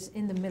 and it was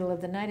in the middle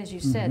of the night, as you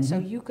said, so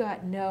you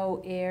got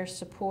no air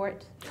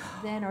support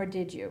then, or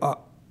did you?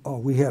 Oh,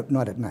 we have,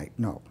 not at night,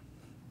 no.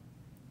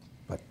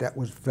 But that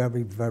was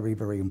very, very,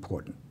 very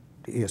important,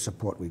 the air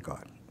support we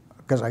got.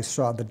 Because I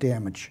saw the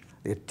damage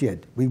it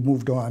did. We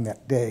moved on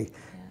that day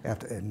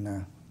after,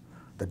 and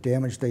the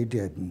damage they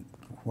did, and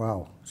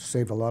wow,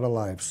 saved a lot of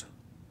lives.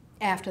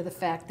 After the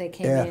fact, they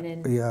came in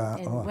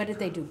and what did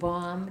they do,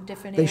 bomb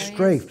different areas? They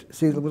strafed.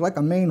 See, it was like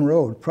a main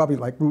road, probably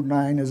like Route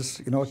 9 is,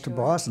 you know, to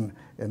Boston.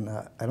 And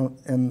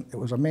it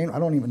was a main, I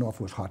don't even know if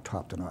it was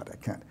hot-topped or not, I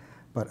can't.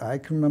 But I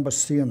can remember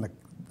seeing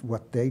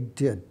what they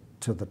did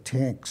to the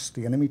tanks,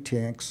 the enemy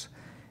tanks.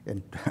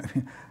 And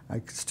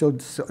I still,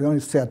 the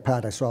only sad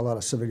part, I saw a lot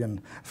of civilian,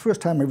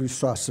 first time I really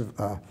saw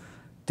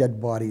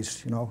dead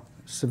bodies, you know,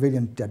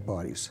 civilian dead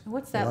bodies.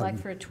 What's that like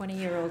for a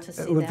 20-year-old to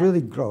see that? It was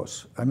really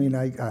gross. I mean,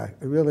 I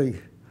really,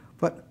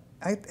 but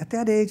at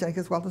that age, I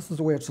guess, well, this is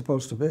the way it's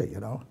supposed to be, you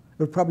know. It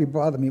would probably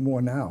bother me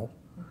more now,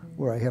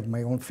 where I have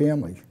my own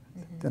family,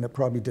 than it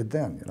probably did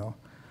then, you know.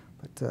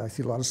 But I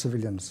see a lot of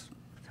civilians.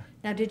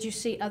 Now, did you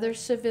see other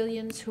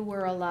civilians who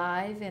were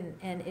alive,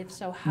 and if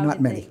so, how Not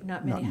did many. they?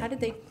 Not many. How did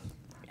they?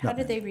 How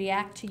did they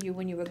react to you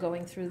when you were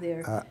going through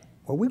there?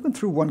 Well, we went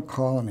through one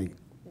colony.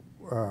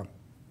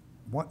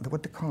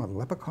 What they call it, a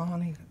leper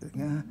colony,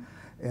 yeah.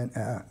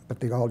 And but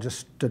they all just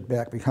stood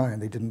back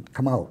behind. They didn't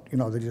come out. You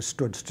know, they just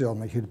stood still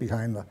and they hid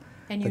behind the.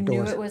 And you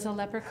knew it was a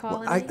leper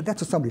colony? Well,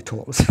 that's what somebody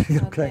told us.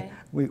 Okay,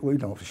 we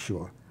know for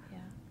sure. Yeah.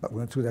 But we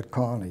went through that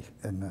colony,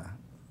 and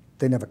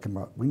they never came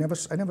out.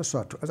 I never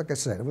saw it. Like I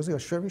said, it was a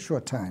very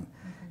short time,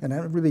 and I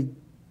didn't really,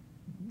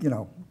 you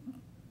know,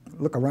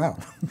 look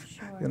around.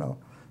 Sure. You know,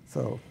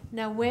 so.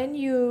 Now, when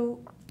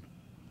you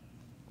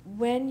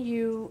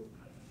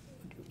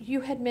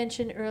had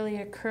mentioned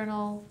earlier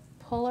Colonel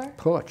Puller?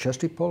 Puller,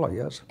 Chesty Puller,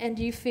 yes. And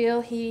do you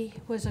feel he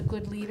was a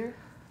good leader?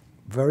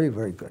 Very,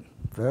 very good.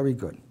 Very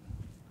good.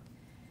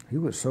 He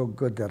was so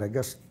good that I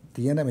guess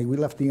the enemy, we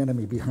left the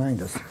enemy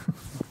behind us.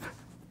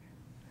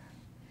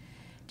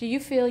 Do you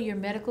feel your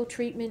medical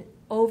treatment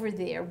over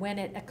there when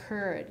it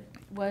occurred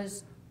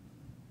was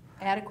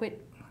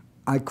adequate?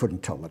 I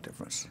couldn't tell the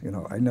difference. You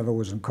know, I never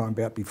was in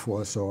combat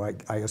before, so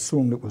I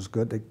assumed it was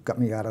good. They got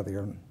me out of there,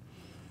 and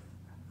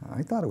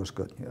I thought it was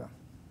good, yeah.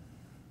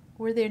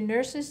 Were there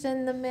nurses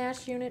in the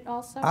MASH unit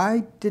also?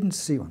 I didn't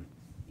see one.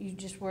 You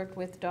just worked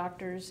with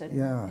doctors and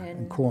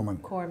corpsmen.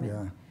 Corpsmen.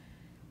 Yeah.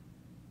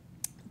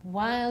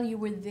 While you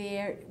were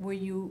there, were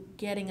you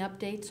getting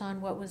updates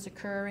on what was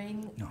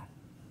occurring? No.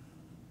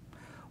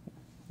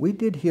 We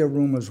did hear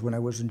rumors when I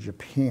was in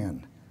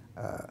Japan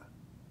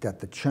that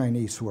the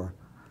Chinese were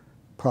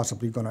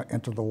possibly going to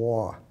enter the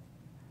war,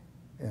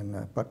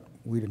 but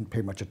we didn't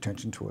pay much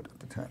attention to it at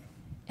the time.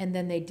 And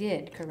then they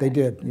did, correct? They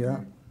did, yeah.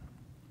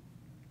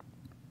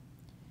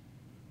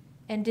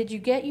 And did you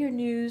get your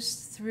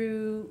news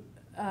through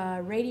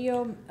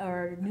radio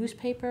or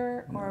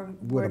newspaper or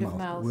word of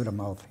mouth? Word of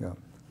mouth, yeah.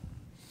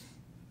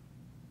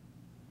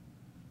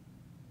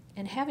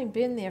 And having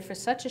been there for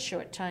such a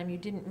short time, you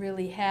didn't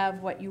really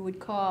have what you would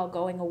call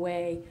going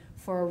away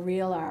for a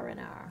real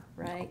R&R,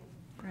 right?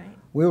 Right.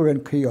 We were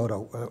in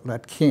Kyoto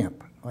at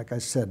camp. Like I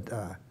said,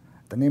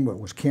 the name of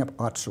it was Camp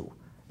Otsu.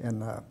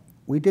 And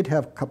we did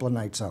have a couple of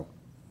nights out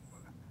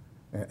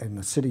in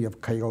the city of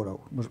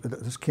Kyoto.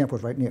 This camp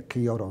was right near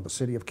Kyoto, the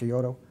city of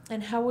Kyoto.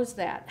 And how was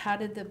that? How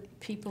did the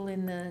people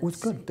in the... It was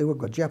good. They were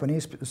good.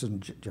 Japanese, this is in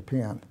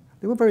Japan.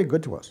 They were very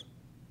good to us.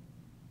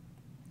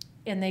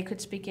 And they could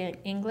speak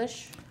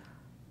English?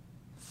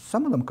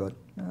 Some of them could,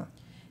 yeah.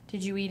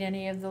 Did you eat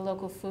any of the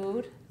local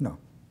food? No.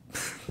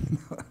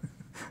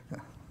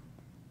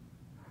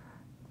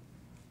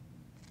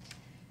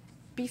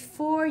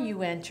 Before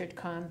you entered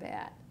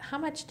combat, how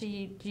much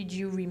did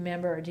you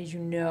remember or did you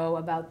know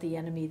about the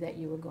enemy that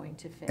you were going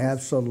to face?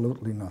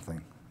 Absolutely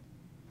nothing.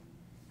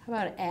 How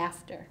about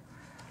after?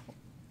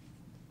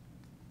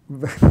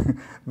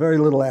 Very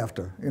little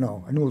after. You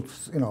know, I knew,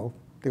 you know,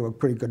 they were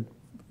pretty good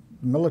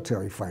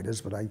military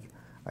fighters, but I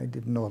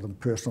didn't know them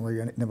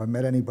personally. I never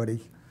met anybody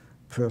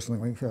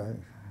personally.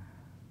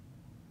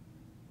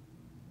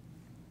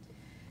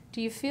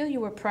 Do you feel you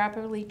were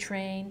properly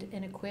trained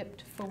and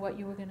equipped for what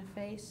you were going to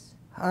face?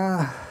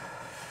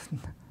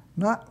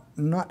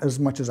 Not as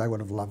much as I would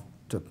have loved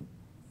to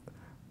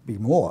be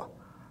more,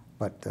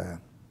 but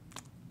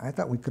I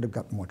thought we could have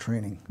got more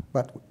training.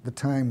 But the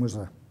time was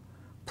a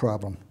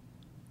problem.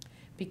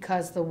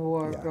 Because the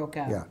war broke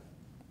out? Yeah.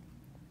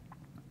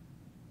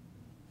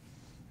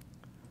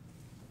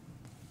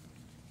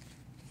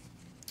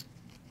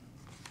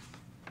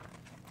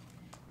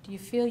 Do you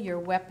feel your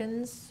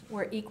weapons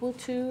were equal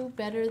to,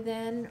 better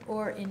than,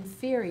 or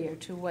inferior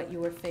to what you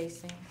were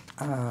facing?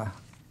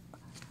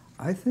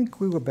 I think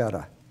we were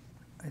better.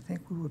 I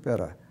think we were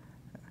better.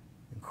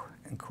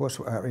 Of course,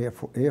 our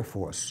Air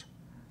Force.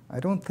 I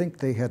don't think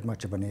they had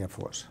much of an Air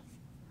Force.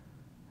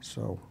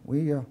 So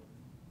we were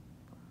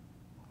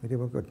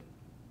good.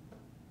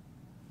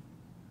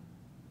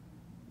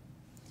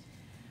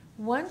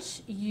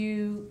 Once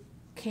you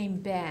came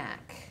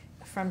back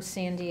from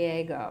San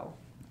Diego,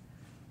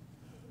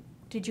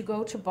 did you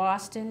go to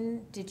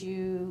Boston? Did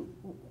you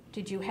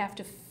have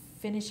to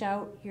finish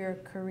out your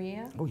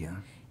career? Oh, yeah.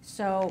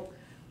 So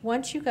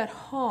once you got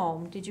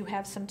home, did you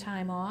have some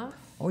time off?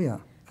 Oh, yeah.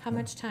 How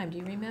much time? Do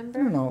you remember?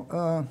 I don't know.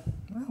 Well,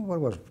 what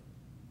was it?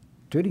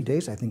 30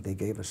 days, I think they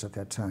gave us at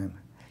that time.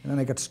 And then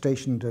I got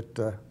stationed at,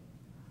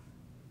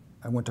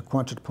 I went to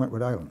Quonset Point,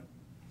 Rhode Island.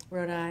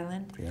 Rhode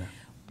Island? Yeah.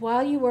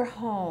 While you were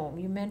home,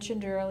 you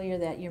mentioned earlier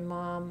that your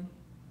mom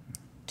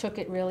took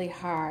it really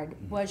hard.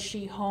 Was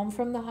she home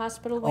from the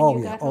hospital when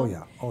you got home? Oh,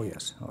 yeah. Oh,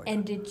 yes. Oh, yeah.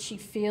 And did she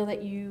feel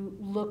that you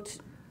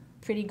looked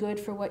pretty good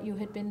for what you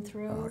had been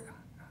through? Oh, yeah.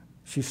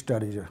 She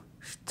studied her.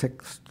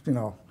 You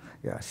know,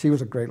 yeah, she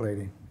was a great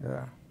lady.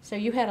 Yeah. So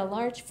you had a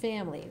large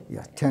family.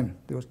 Yeah, 10.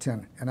 There was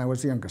 10, and I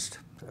was the youngest.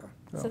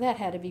 So that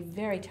had to be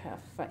very tough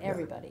for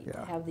everybody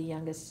to have the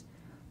youngest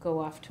go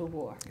off to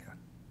war. Yeah.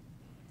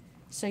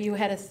 So you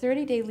had a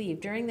 30-day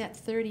leave. During that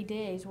 30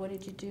 days, what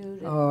did you do?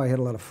 Oh, I had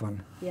a lot of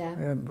fun. Yeah.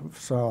 And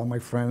saw all my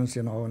friends,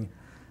 you know, and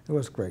it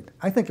was great.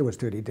 I think it was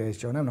 30 days,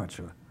 Joan. I'm not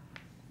sure.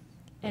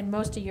 And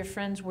most of your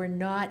friends were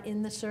not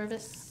in the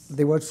service?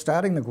 They were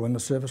starting to go in the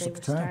service at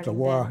the time. The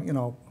war, you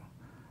know,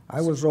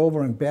 I was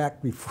over and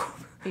back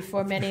before.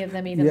 Before many of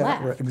them even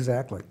left. Yeah,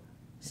 exactly.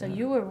 So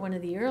you were one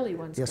of the early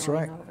ones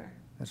going over.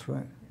 That's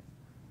right.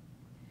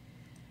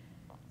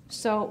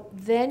 So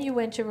then you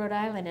went to Rhode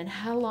Island, and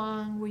how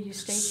long were you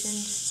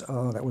stationed?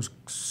 That was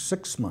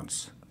 6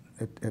 months.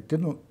 It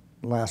didn't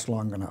last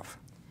long enough.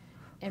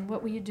 And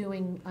what were you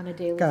doing on a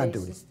daily Guard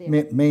basis duty.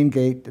 there? Main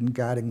gate and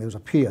guarding. There was a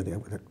pier there.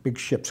 The big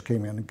ships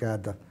came in and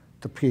guard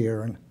the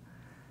pier, and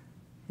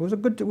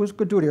it was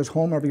good duty. I was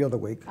home every other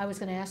week. I was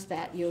going to ask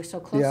that. You were so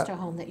close to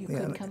home that you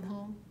could come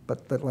home?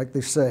 But like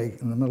they say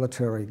in the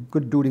military,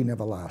 good duty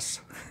never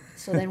lasts.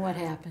 So then what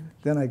happened?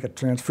 Then I got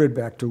transferred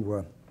back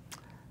to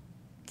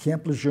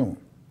Camp Lejeune.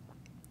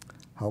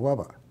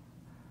 However,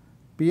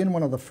 being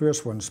one of the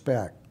first ones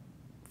back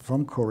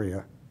from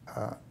Korea,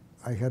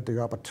 I had the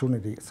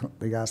opportunity,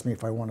 they asked me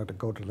if I wanted to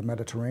go to the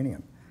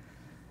Mediterranean,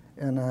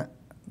 and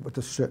with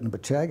a certain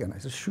battalion. I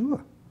said,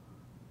 sure.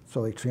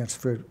 So they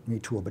transferred me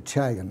to a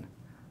battalion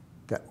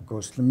that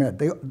goes to the Med.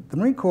 The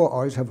Marine Corps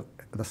always have,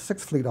 the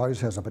 6th Fleet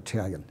always has a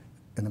battalion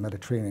in the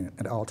Mediterranean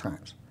at all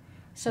times.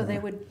 So they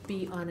would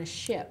be on a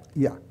ship?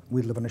 Yeah,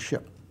 we live in a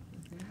ship.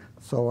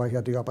 So I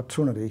had the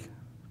opportunity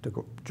to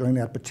go join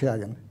that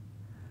battalion.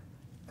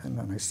 And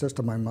then I says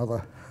to my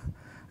mother,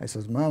 I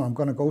says, Mom, I'm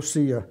going to go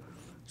see your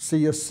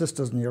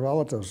sisters and your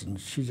relatives. And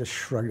she just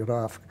shrugged it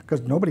off,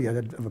 because nobody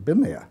had ever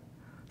been there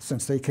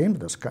since they came to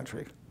this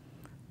country.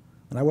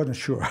 And I wasn't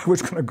sure I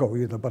was going to go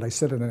either, but I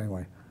said it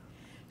anyway.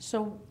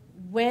 So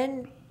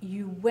when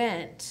you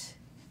went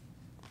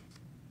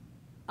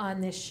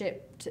on this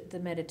ship to the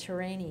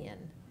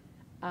Mediterranean,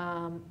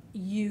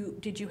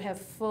 did you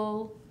have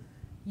full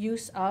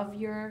use of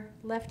your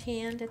left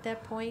hand at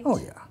that point? Oh,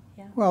 yeah.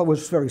 Yeah. Well, it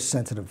was very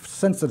sensitive.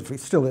 Sensitive, it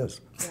still is.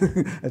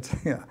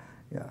 Yeah.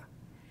 Yeah.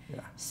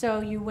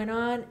 So you went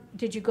on,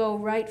 did you go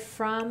right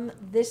from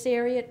this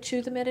area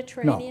to the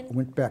Mediterranean? No, I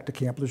went back to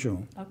Camp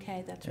Lejeune.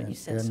 Okay, that's what you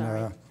said,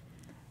 sorry.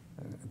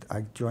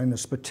 I joined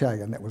this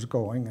battalion that was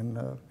going, and...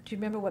 Do you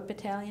remember what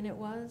battalion it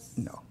was?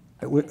 No.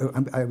 I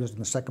was in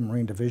the 2nd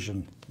Marine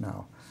Division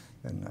now,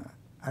 and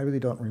I really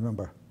don't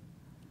remember.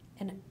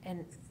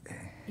 And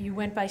you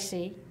went by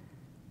sea?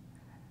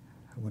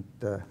 I went,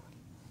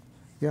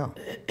 yeah.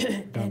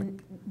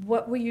 And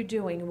what were you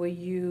doing? Were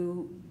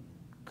you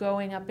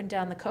going up and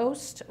down the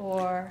coast,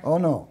 or? Oh,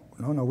 no.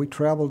 No, we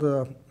traveled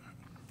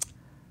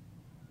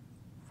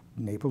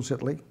Naples,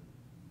 Italy,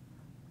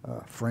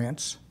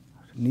 France,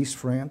 Nice,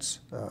 France,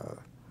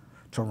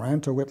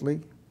 Taranto,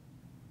 Italy,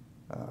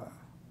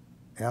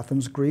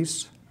 Athens,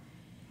 Greece,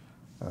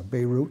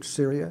 Beirut,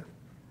 Syria.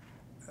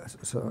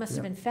 So, It must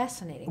have been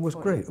fascinating. It was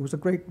great. It was a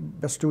great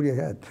best tour you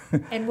had.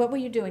 And what were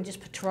you doing?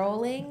 Just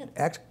patrolling?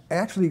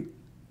 Actually,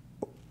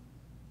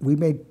 we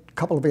made a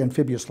couple of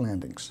amphibious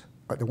landings.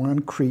 The one on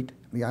Crete,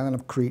 the island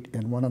of Crete,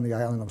 and one on the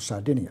island of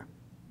Sardinia.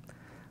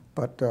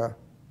 But other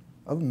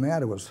than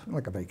that, it was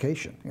like a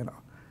vacation, you know.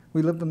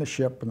 We lived on the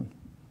ship, and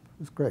it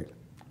was great.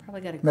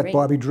 Probably got a Met great...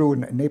 Bobby Drew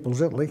in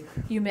Naples, Italy.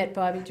 You met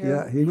Bobby Drew?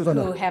 Yeah, he was on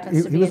who a,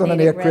 happens to be was a on an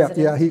Natick aircraft.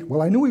 resident. Yeah,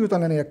 well, I knew he was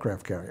on an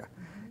aircraft carrier,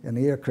 and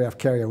the aircraft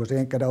carrier was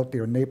anchored out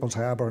there in Naples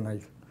Harbor, and I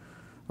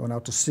went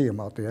out to see him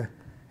out there,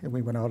 and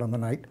we went out on the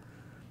night.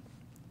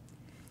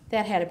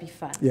 That had to be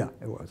fun. Yeah,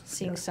 it was.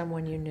 Seeing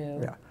someone you knew.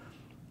 Yeah.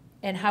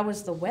 And how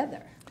was the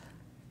weather?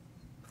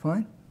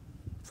 Fine.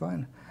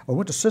 I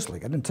went to Sicily.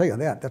 I didn't tell you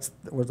that. That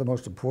was the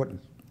most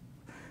important.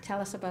 Tell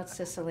us about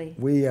Sicily.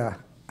 We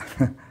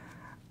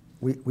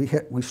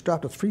we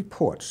stopped at 3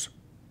 ports: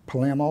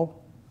 Palermo,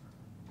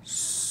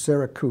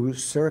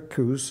 Syracuse.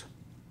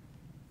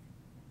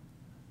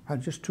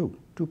 Just two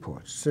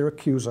ports: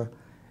 Syracuse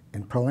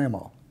and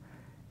Palermo.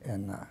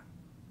 And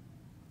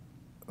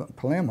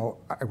Palermo,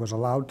 I was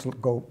allowed to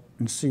go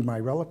and see my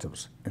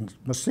relatives in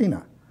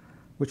Messina,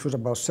 which was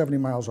about 70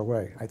 miles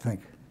away, I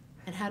think.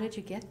 And how did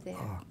you get there?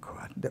 Oh,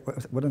 God,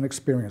 what an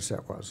experience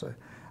that was.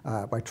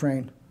 By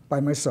train, by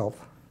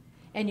myself.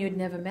 And you'd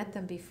never met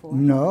them before?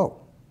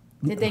 No.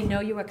 Did they know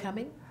you were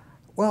coming?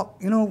 Well,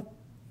 you know,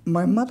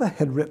 my mother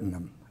had written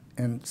them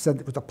and said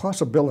there was a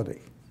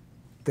possibility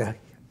that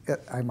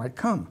I might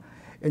come.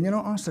 And, you know,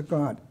 honest to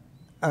God,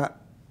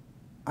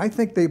 I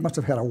think they must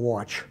have had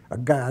a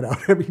guard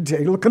out every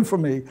day looking for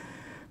me,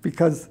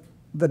 because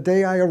the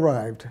day I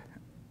arrived,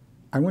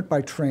 I went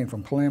by train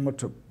from Palermo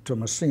to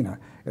Messina,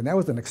 and that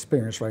was an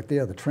experience right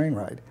there, the train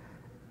ride.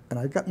 And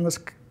I got in this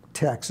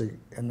taxi,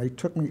 and they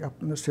took me up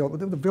in this hill,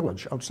 the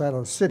village outside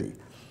of the city.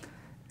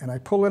 And I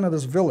pull into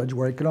this village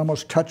where I could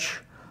almost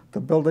touch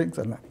the buildings,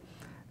 and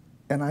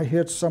I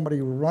heard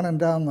somebody running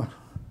down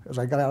as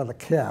I got out of the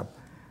cab.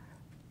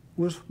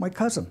 It was my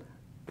cousin,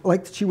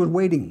 like she was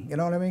waiting, you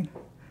know what I mean?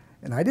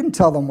 And I didn't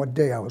tell them what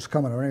day I was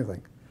coming or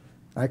anything.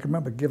 I can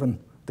remember giving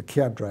the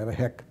cab driver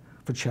heck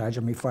for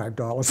charging me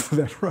 $5 for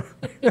that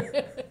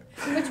ride.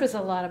 Which was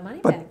a lot of money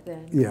back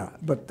then. Yeah,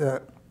 but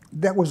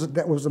that was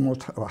the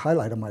most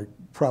highlight of my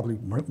probably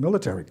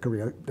military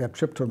career. That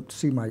trip to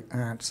see my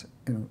aunts,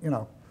 and you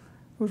know,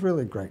 it was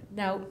really great.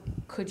 Now,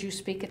 could you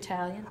speak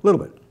Italian? A little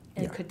bit.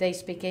 And yeah. could they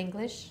speak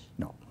English?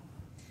 No.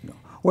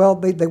 Well,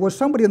 there was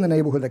somebody in the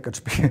neighborhood that could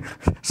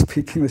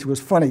speak English. It was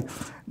funny.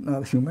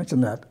 Now that you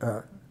mentioned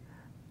that,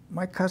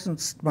 my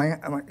cousins, my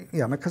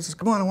cousins,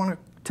 come on, I want to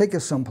take you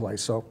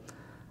someplace. So it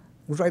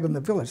was right in the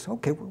village.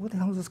 Okay, where the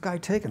hell is this guy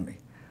taking me?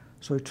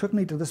 So he took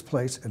me to this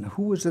place, and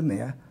who was in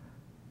there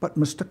but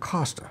Mr.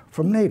 Costa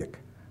from Natick.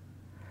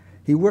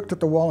 He worked at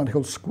the Walnut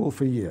Hill School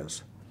for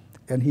years,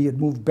 and he had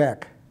moved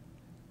back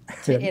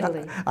to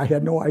Italy. I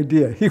had no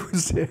idea he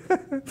was there.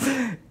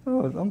 Oh,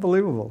 it was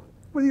unbelievable.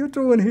 What are you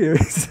doing here?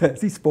 He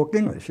says. He spoke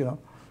English, you know.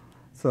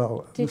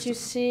 So. Did you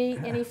see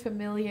any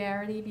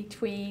familiarity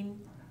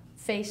between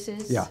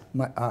faces? Yeah.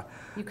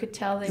 You could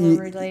tell they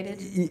were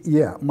related?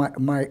 Yeah.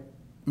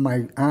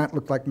 My aunt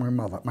looked like my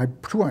mother. My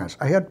 2 aunts.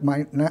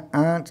 My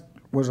aunt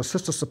was a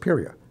sister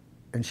superior,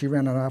 and she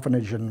ran an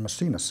orphanage in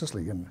Messina,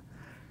 Sicily,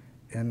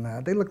 and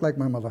they looked like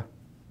my mother.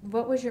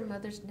 What was your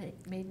mother's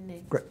maiden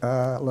name?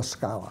 La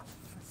Scala.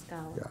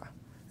 Scala. Yeah,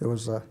 it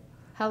was.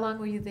 How long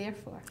were you there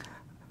for?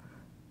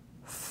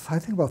 I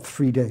think about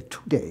 2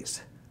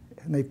 days,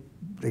 and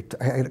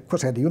of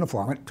course I had the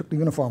uniform. I took the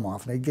uniform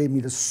off, and they gave me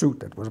this suit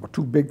that was about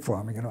too big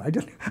for me. You know, I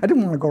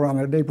didn't want to go around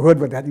in the neighborhood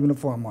with that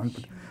uniform on,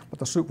 but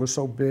the suit was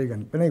so big.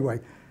 But anyway,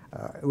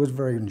 it was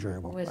very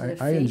enjoyable. Was it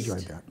a I feast?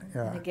 enjoyed that.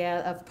 Yeah.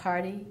 And a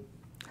party?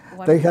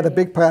 They had a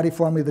big party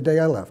for me the day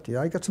I left.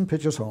 Yeah, I got some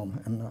pictures home,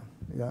 and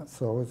yeah,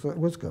 so it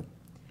was good.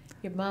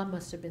 Your mom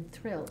must have been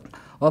thrilled.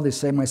 Well, they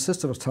say my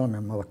sister was telling me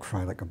my mother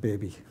cried like a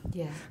baby.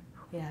 Yeah,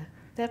 yeah.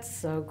 That's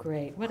so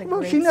great. What a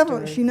Well, great she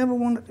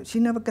story.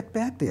 never got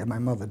back there, my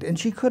mother did. And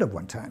she could have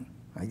one time,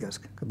 I guess.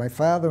 'Cause my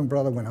father and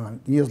brother went on.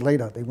 Years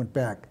later, they went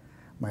back,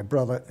 my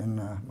brother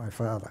and my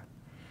father.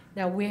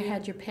 Now, where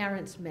had your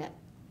parents met?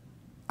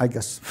 I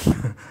guess,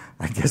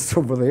 I guess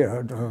over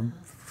there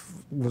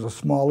was a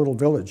small little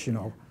village, you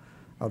know,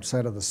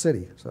 outside of the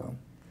city. So,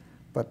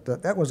 but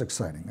that was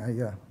exciting.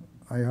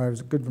 I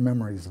have good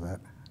memories of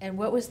that. And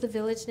what was the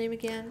village name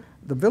again?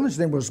 The village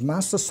name was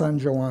Massa San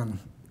Giovanni.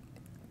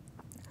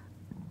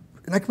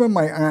 And I can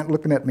remember my aunt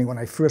looking at me when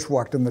I first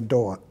walked in the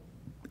door,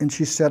 and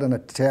she said in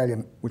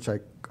Italian, which I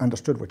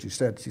understood what she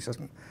said. She says,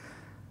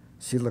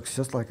 "She looks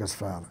just like his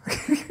father."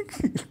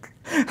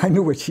 I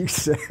knew what she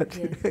said,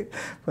 Yes.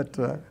 but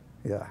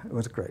yeah, it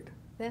was great.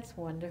 That's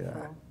wonderful.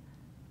 Yeah.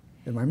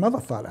 And my mother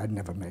thought I'd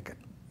never make it.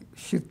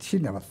 She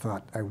never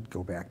thought I would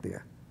go back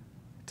there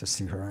to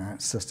see her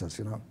aunt, sisters,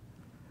 you know.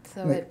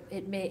 So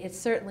it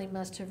certainly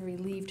must have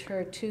relieved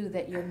her too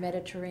that your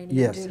Mediterranean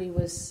Yes. duty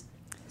was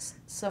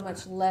so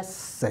much less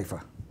Safer.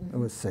 Mm-hmm. It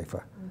was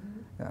safer.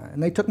 Mm-hmm.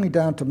 And they took me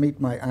down to meet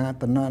my aunt,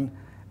 the nun,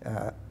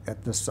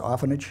 at this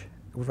orphanage.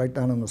 It was right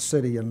down in the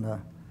city, and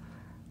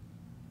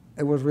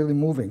it was really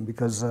moving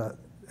because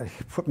they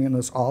put me in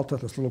this altar,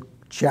 this little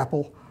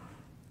chapel,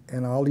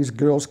 and all these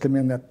girls came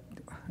in that,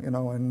 you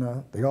know,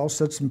 and they all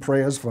said some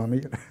prayers for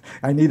me.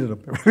 I needed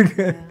them.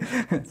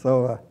 Yeah.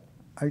 So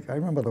I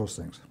remember those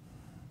things.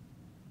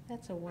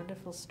 That's a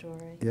wonderful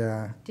story.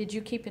 Yeah. Did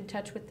you keep in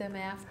touch with them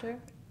after?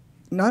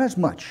 Not as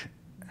much,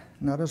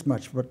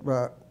 but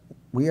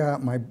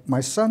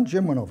my son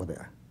Jim went over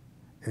there,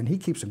 and he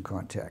keeps in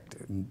contact,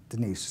 and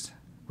Denise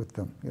with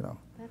them, you know.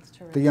 That's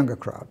terrific. The younger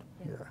crowd,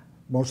 Yeah. yeah.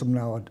 Most of them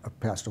now have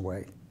passed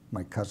away,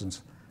 my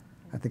cousins.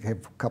 I think I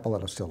have a couple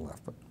that are still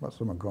left, but most of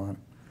them are gone.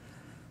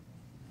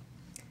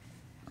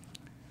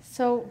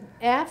 So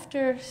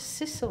after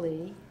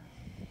Sicily,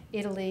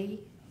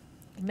 Italy,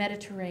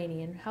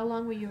 Mediterranean, how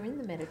long were you in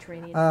the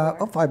Mediterranean for?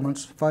 Oh, 5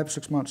 months, 5,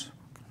 6 months,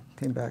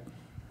 came back.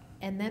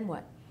 And then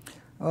what?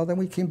 Then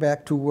we came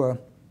back to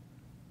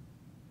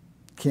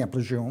Camp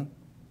Lejeune,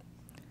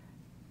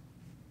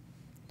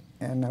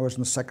 and I was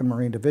in the 2nd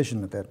Marine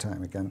Division at that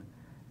time again.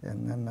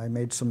 And then I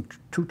made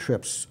 2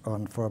 trips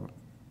for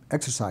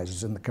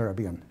exercises in the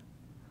Caribbean.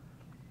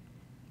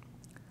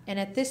 And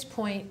at this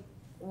point,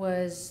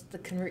 was the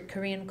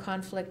Korean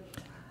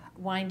conflict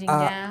winding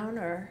down,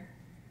 or?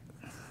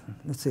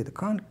 Let's see,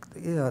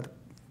 the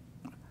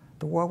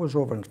war was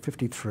over in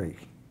 '53.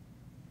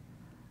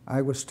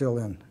 I was still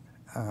in,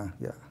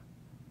 yeah.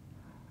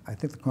 I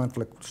think the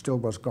conflict still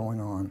was going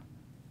on.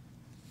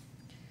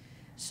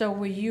 So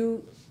were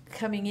you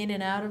coming in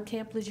and out of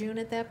Camp Lejeune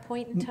at that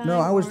point in time? No,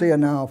 I was or? there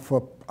now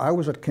I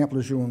was at Camp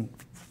Lejeune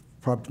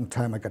probably from the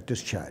time I got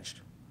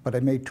discharged. But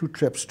I made 2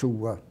 trips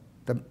to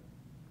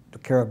the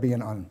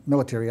Caribbean on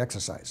military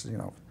exercises, you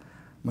know,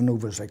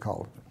 maneuvers they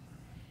call it.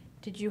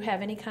 Did you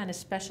have any kind of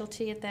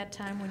specialty at that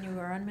time when you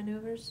were on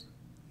maneuvers?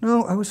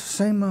 No, I was the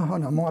same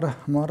on a mortar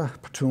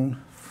platoon.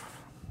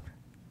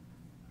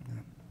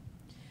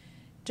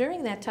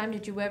 During that time,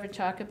 did you ever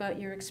talk about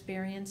your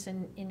experience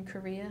in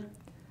Korea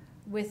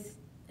with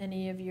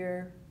any of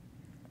your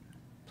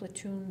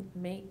platoon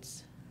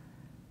mates?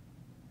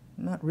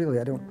 Not really.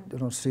 I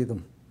don't see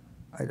them.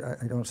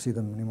 I don't see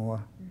them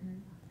anymore. Mm-hmm.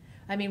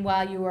 I mean,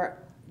 while you were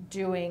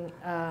doing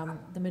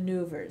the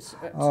maneuvers,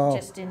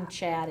 just in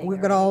chatting. We or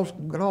got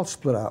anything? all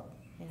split up.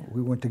 Yeah.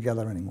 We weren't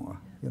together anymore.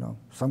 You know,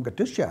 some got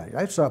discharged.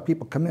 I saw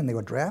people come in. They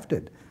were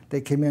drafted. They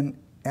came in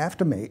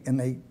after me, and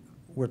they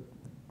were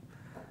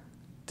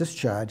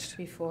discharged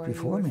Before me.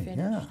 you were Yeah,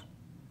 finished.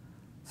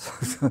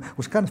 so it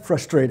was kind of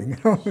frustrating. You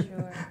know?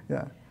 Sure.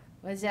 Yeah.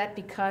 Was that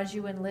because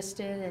you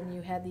enlisted and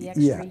you had the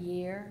extra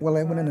year? Well,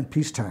 I went in or-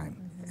 peacetime,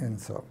 Mhm. and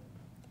so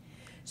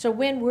So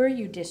when were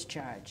you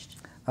discharged?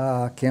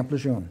 Camp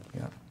Lejeune.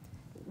 Yeah.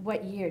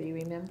 What year, do you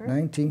remember?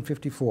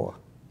 1954.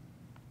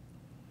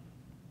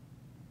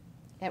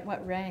 At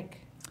what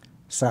rank?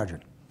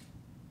 Sergeant.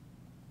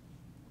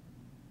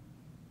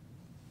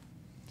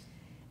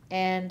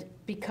 And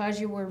because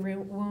you were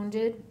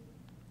wounded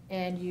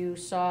and you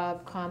saw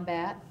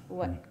combat,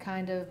 what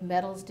kind of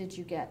medals did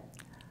you get?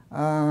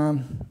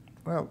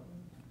 Well,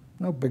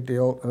 no big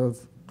deal.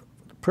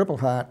 Purple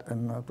Heart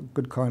and the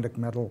Good Conduct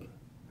Medal,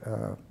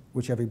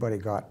 which everybody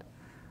got.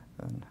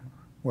 And,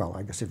 well,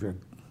 I guess if you're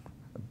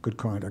good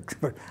conduct,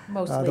 but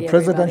Mostly the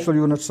Presidential everybody.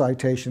 Unit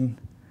Citation,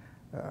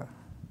 I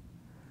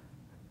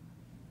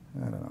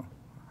don't know.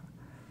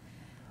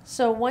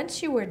 So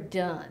once you were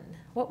done,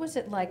 what was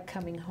it like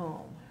coming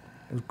home?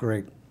 It was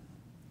great.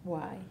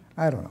 Why?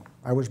 I don't know.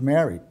 I was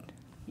married.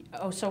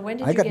 Oh, so when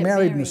did I you got get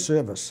married in the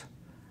service.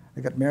 I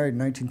got married in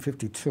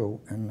 1952,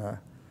 and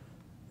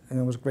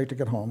it was great to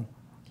get home.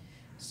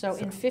 So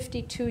in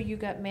 52 you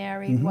got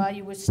married while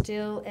you were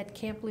still at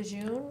Camp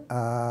Lejeune?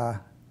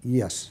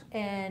 Yes.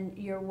 And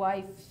your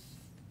wife,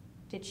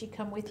 did she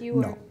come with you?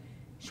 No. Or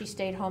she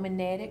stayed home in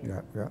Natick?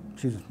 Yeah.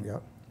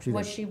 She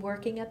Was did. she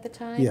working at the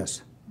time?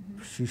 Yes.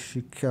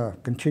 She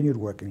continued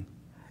working,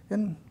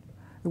 and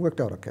it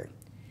worked out okay.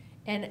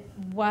 And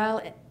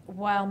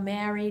while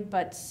married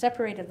but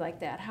separated like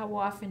that, how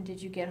often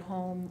did you get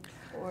home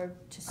or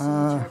to see each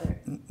other?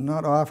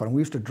 Not often.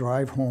 We used to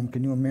drive home.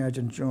 Can you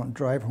imagine, John,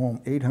 drive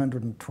home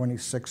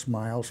 826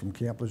 miles from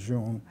Camp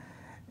Lejeune,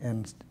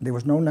 and there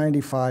was no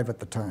 95 at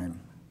the time,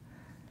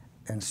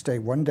 and stay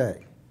one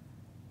day,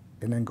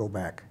 and then go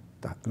back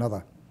to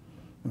another.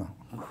 You know,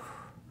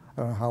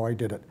 I don't know how I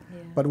did it,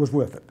 but it was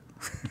worth it.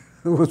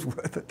 It was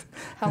worth it.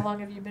 How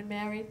long have you been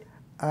married?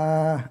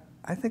 I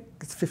think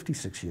it's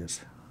 56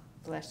 years.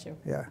 Bless you.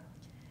 Yeah.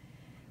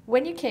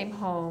 When you came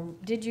home,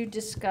 did you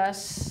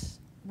discuss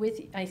with,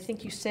 I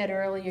think you said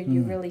earlier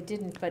you really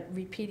didn't, but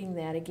repeating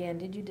that again,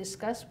 did you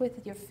discuss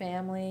with your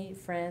family,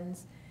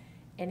 friends,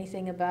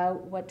 anything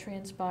about what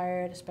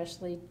transpired,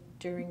 especially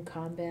during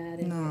combat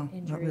and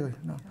injury? No, not really,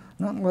 no.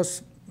 Not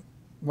unless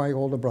my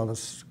older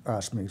brothers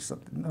asked me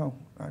something. No,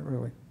 not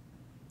really.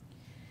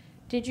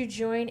 Did you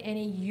join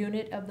any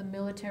unit of the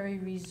military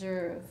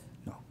reserve?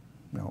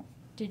 No.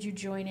 Did you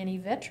join any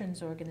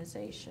veterans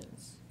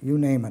organizations? You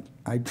name it.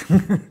 You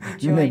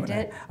joined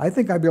it? I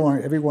think I belong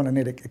to every one in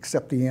Natick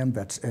except the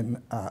AMVETS,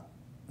 and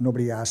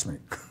nobody asked me.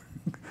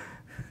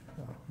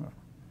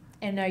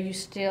 And are you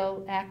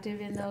still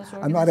active in those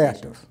organizations? I'm not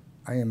active.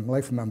 I am a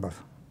life member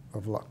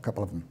of a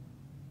couple of them.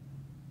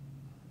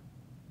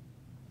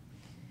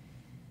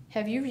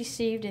 Have you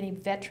received any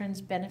veterans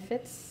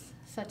benefits,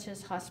 such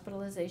as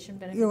hospitalization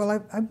benefits? Yeah,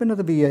 well, I've been to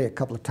the VA a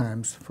couple of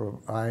times for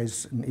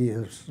eyes and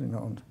ears,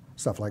 and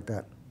stuff like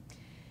that.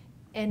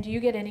 And do you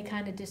get any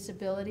kind of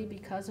disability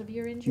because of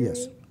your injury?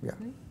 Yes, yeah.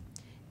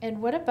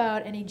 And what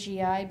about any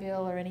GI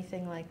Bill or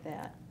anything like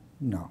that?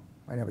 No,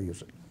 I never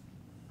use it.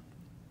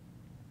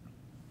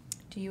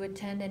 Do you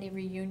attend any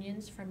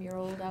reunions from your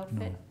old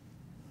outfit? No.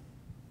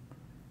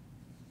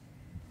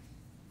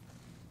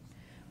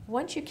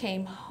 Once you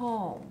came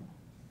home,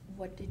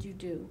 what did you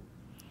do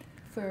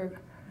for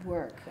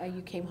work?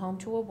 You came home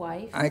to a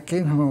wife? I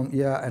came home,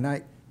 yeah, and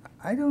I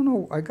don't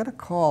know, I got a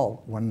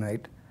call one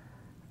night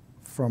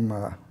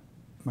from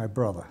my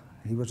brother.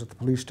 He was at the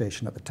police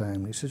station at the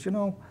time. He says,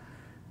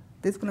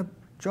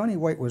 Johnny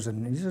White was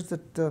in, he says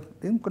that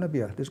there's going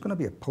to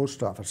be a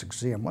post office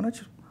exam. Why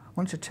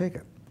don't you take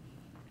it?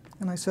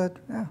 And I said,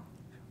 yeah,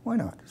 why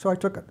not? So I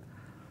took it.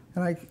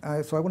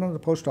 And so I went into the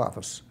post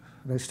office,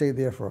 and I stayed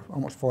there for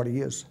almost 40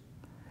 years.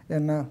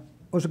 And it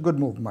was a good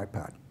move on my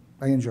part.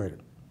 I enjoyed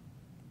it.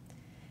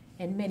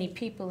 And many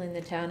people in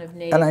the town of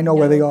Natick and I know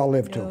where they all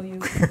live, too. You,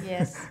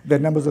 yes. The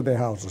numbers of their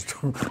houses,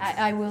 too.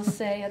 I will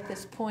say at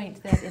this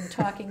point that in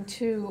talking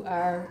to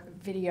our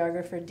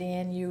videographer,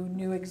 Dan, you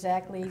knew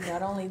exactly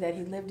not only that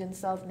he lived in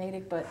South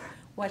Natick, but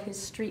what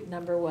his street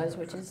number was,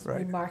 which is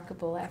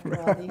remarkable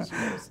after all these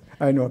years.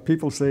 I know.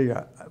 People say,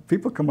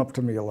 people come up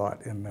to me a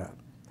lot, and,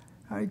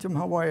 hi, Jim,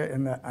 how are you?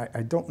 And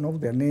I don't know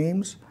their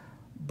names,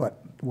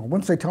 but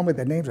once they tell me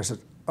their names, I said,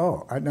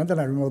 oh, and then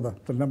I remember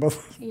the number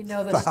of you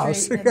know the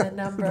house. street and the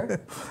number.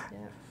 Yeah.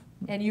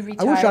 And you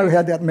retired. I wish I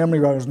had that memory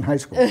when I was in high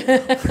school.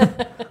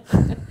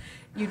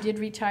 You did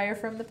retire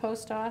from the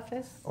post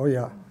office? Oh,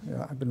 yeah.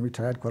 I've been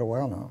retired quite a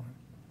while now.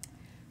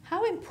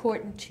 How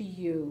important to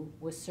you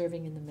was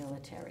serving in the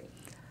military?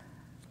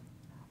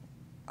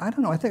 I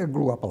don't know. I think I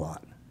grew up a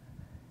lot.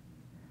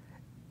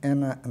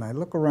 And I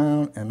look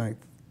around and I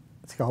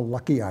think how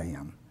lucky I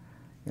am.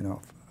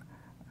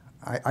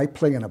 I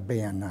play in a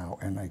band now,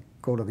 and I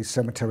go to these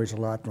cemeteries a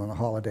lot during the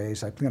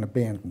holidays. I play in a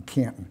band in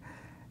Canton.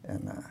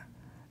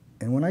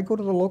 And when I go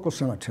to the local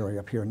cemetery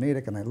up here in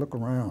Natick and I look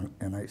around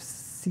and I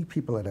see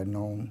people that I've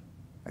known,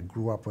 I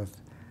grew up with,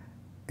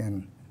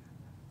 and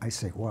I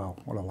say, wow,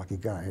 what a lucky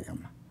guy I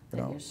am.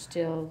 You're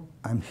still...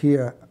 I'm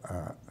here,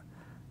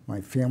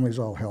 my family's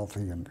all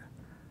healthy, and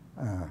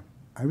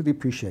I really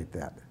appreciate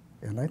that.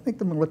 And I think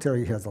the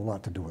military has a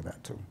lot to do with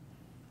that, too.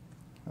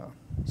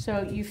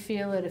 So you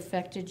feel it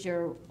affected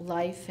your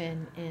life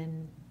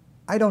and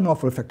I don't know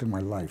if it affected my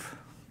life,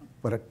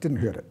 but it didn't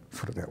hurt it,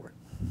 put it that way.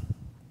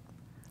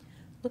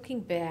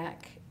 Looking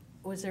back,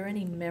 was there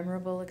any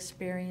memorable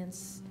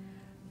experience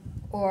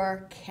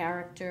or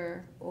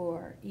character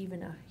or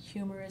even a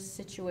humorous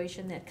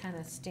situation that kind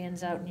of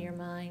stands out in your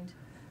mind?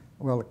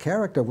 Well, the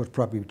character was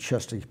probably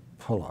Chesty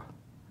Puller,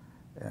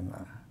 and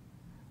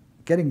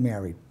getting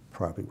married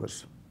probably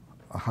was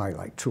a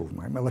highlight, too, of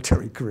my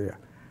military career.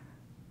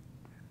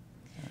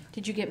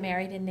 Did you get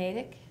married in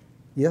Natick?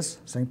 Yes,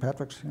 St.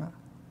 Patrick's, yeah.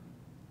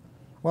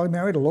 Well, I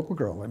married a local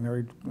girl. I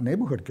married a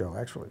neighborhood girl,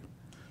 actually.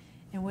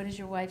 And what is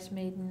your wife's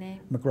maiden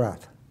name?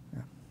 McGrath,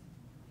 yeah.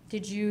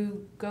 Did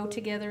you go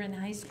together in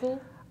high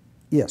school?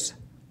 Yes.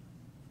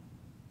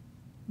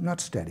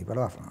 Not steady, but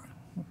off and on.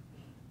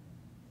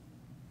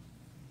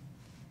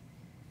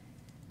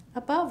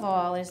 Above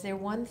all, is there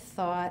one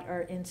thought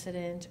or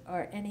incident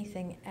or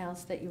anything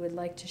else that you would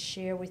like to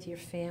share with your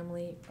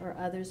family or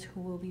others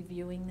who will be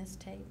viewing this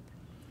tape?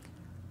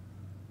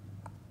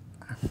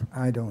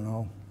 I don't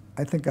know.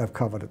 I think I've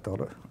covered it,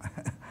 though.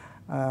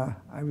 I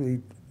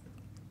really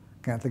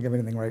can't think of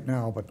anything right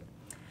now, but...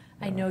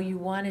 I know you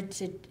wanted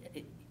to,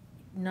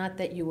 not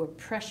that you were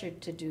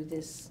pressured to do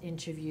this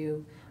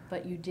interview,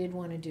 but you did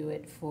want to do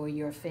it for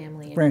your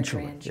family and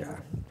grandchildren, your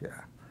grandchildren.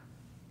 yeah.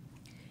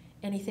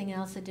 Anything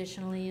else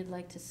additionally you'd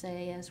like to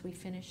say as we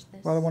finish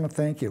this? Well, I want to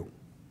thank you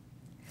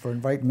for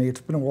inviting me.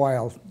 It's been a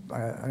while.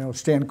 I know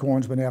Stan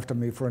Korn's been after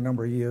me for a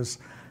number of years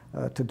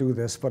to do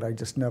this, but I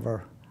just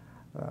never,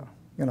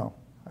 you know,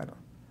 I don't.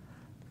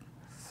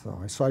 So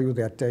I saw you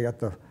that day at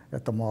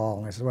the mall,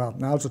 and I said, well,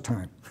 now's the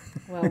time.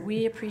 Well,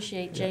 we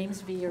appreciate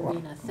James V.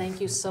 Arena. Thank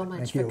you so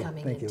much for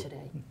coming in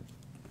today.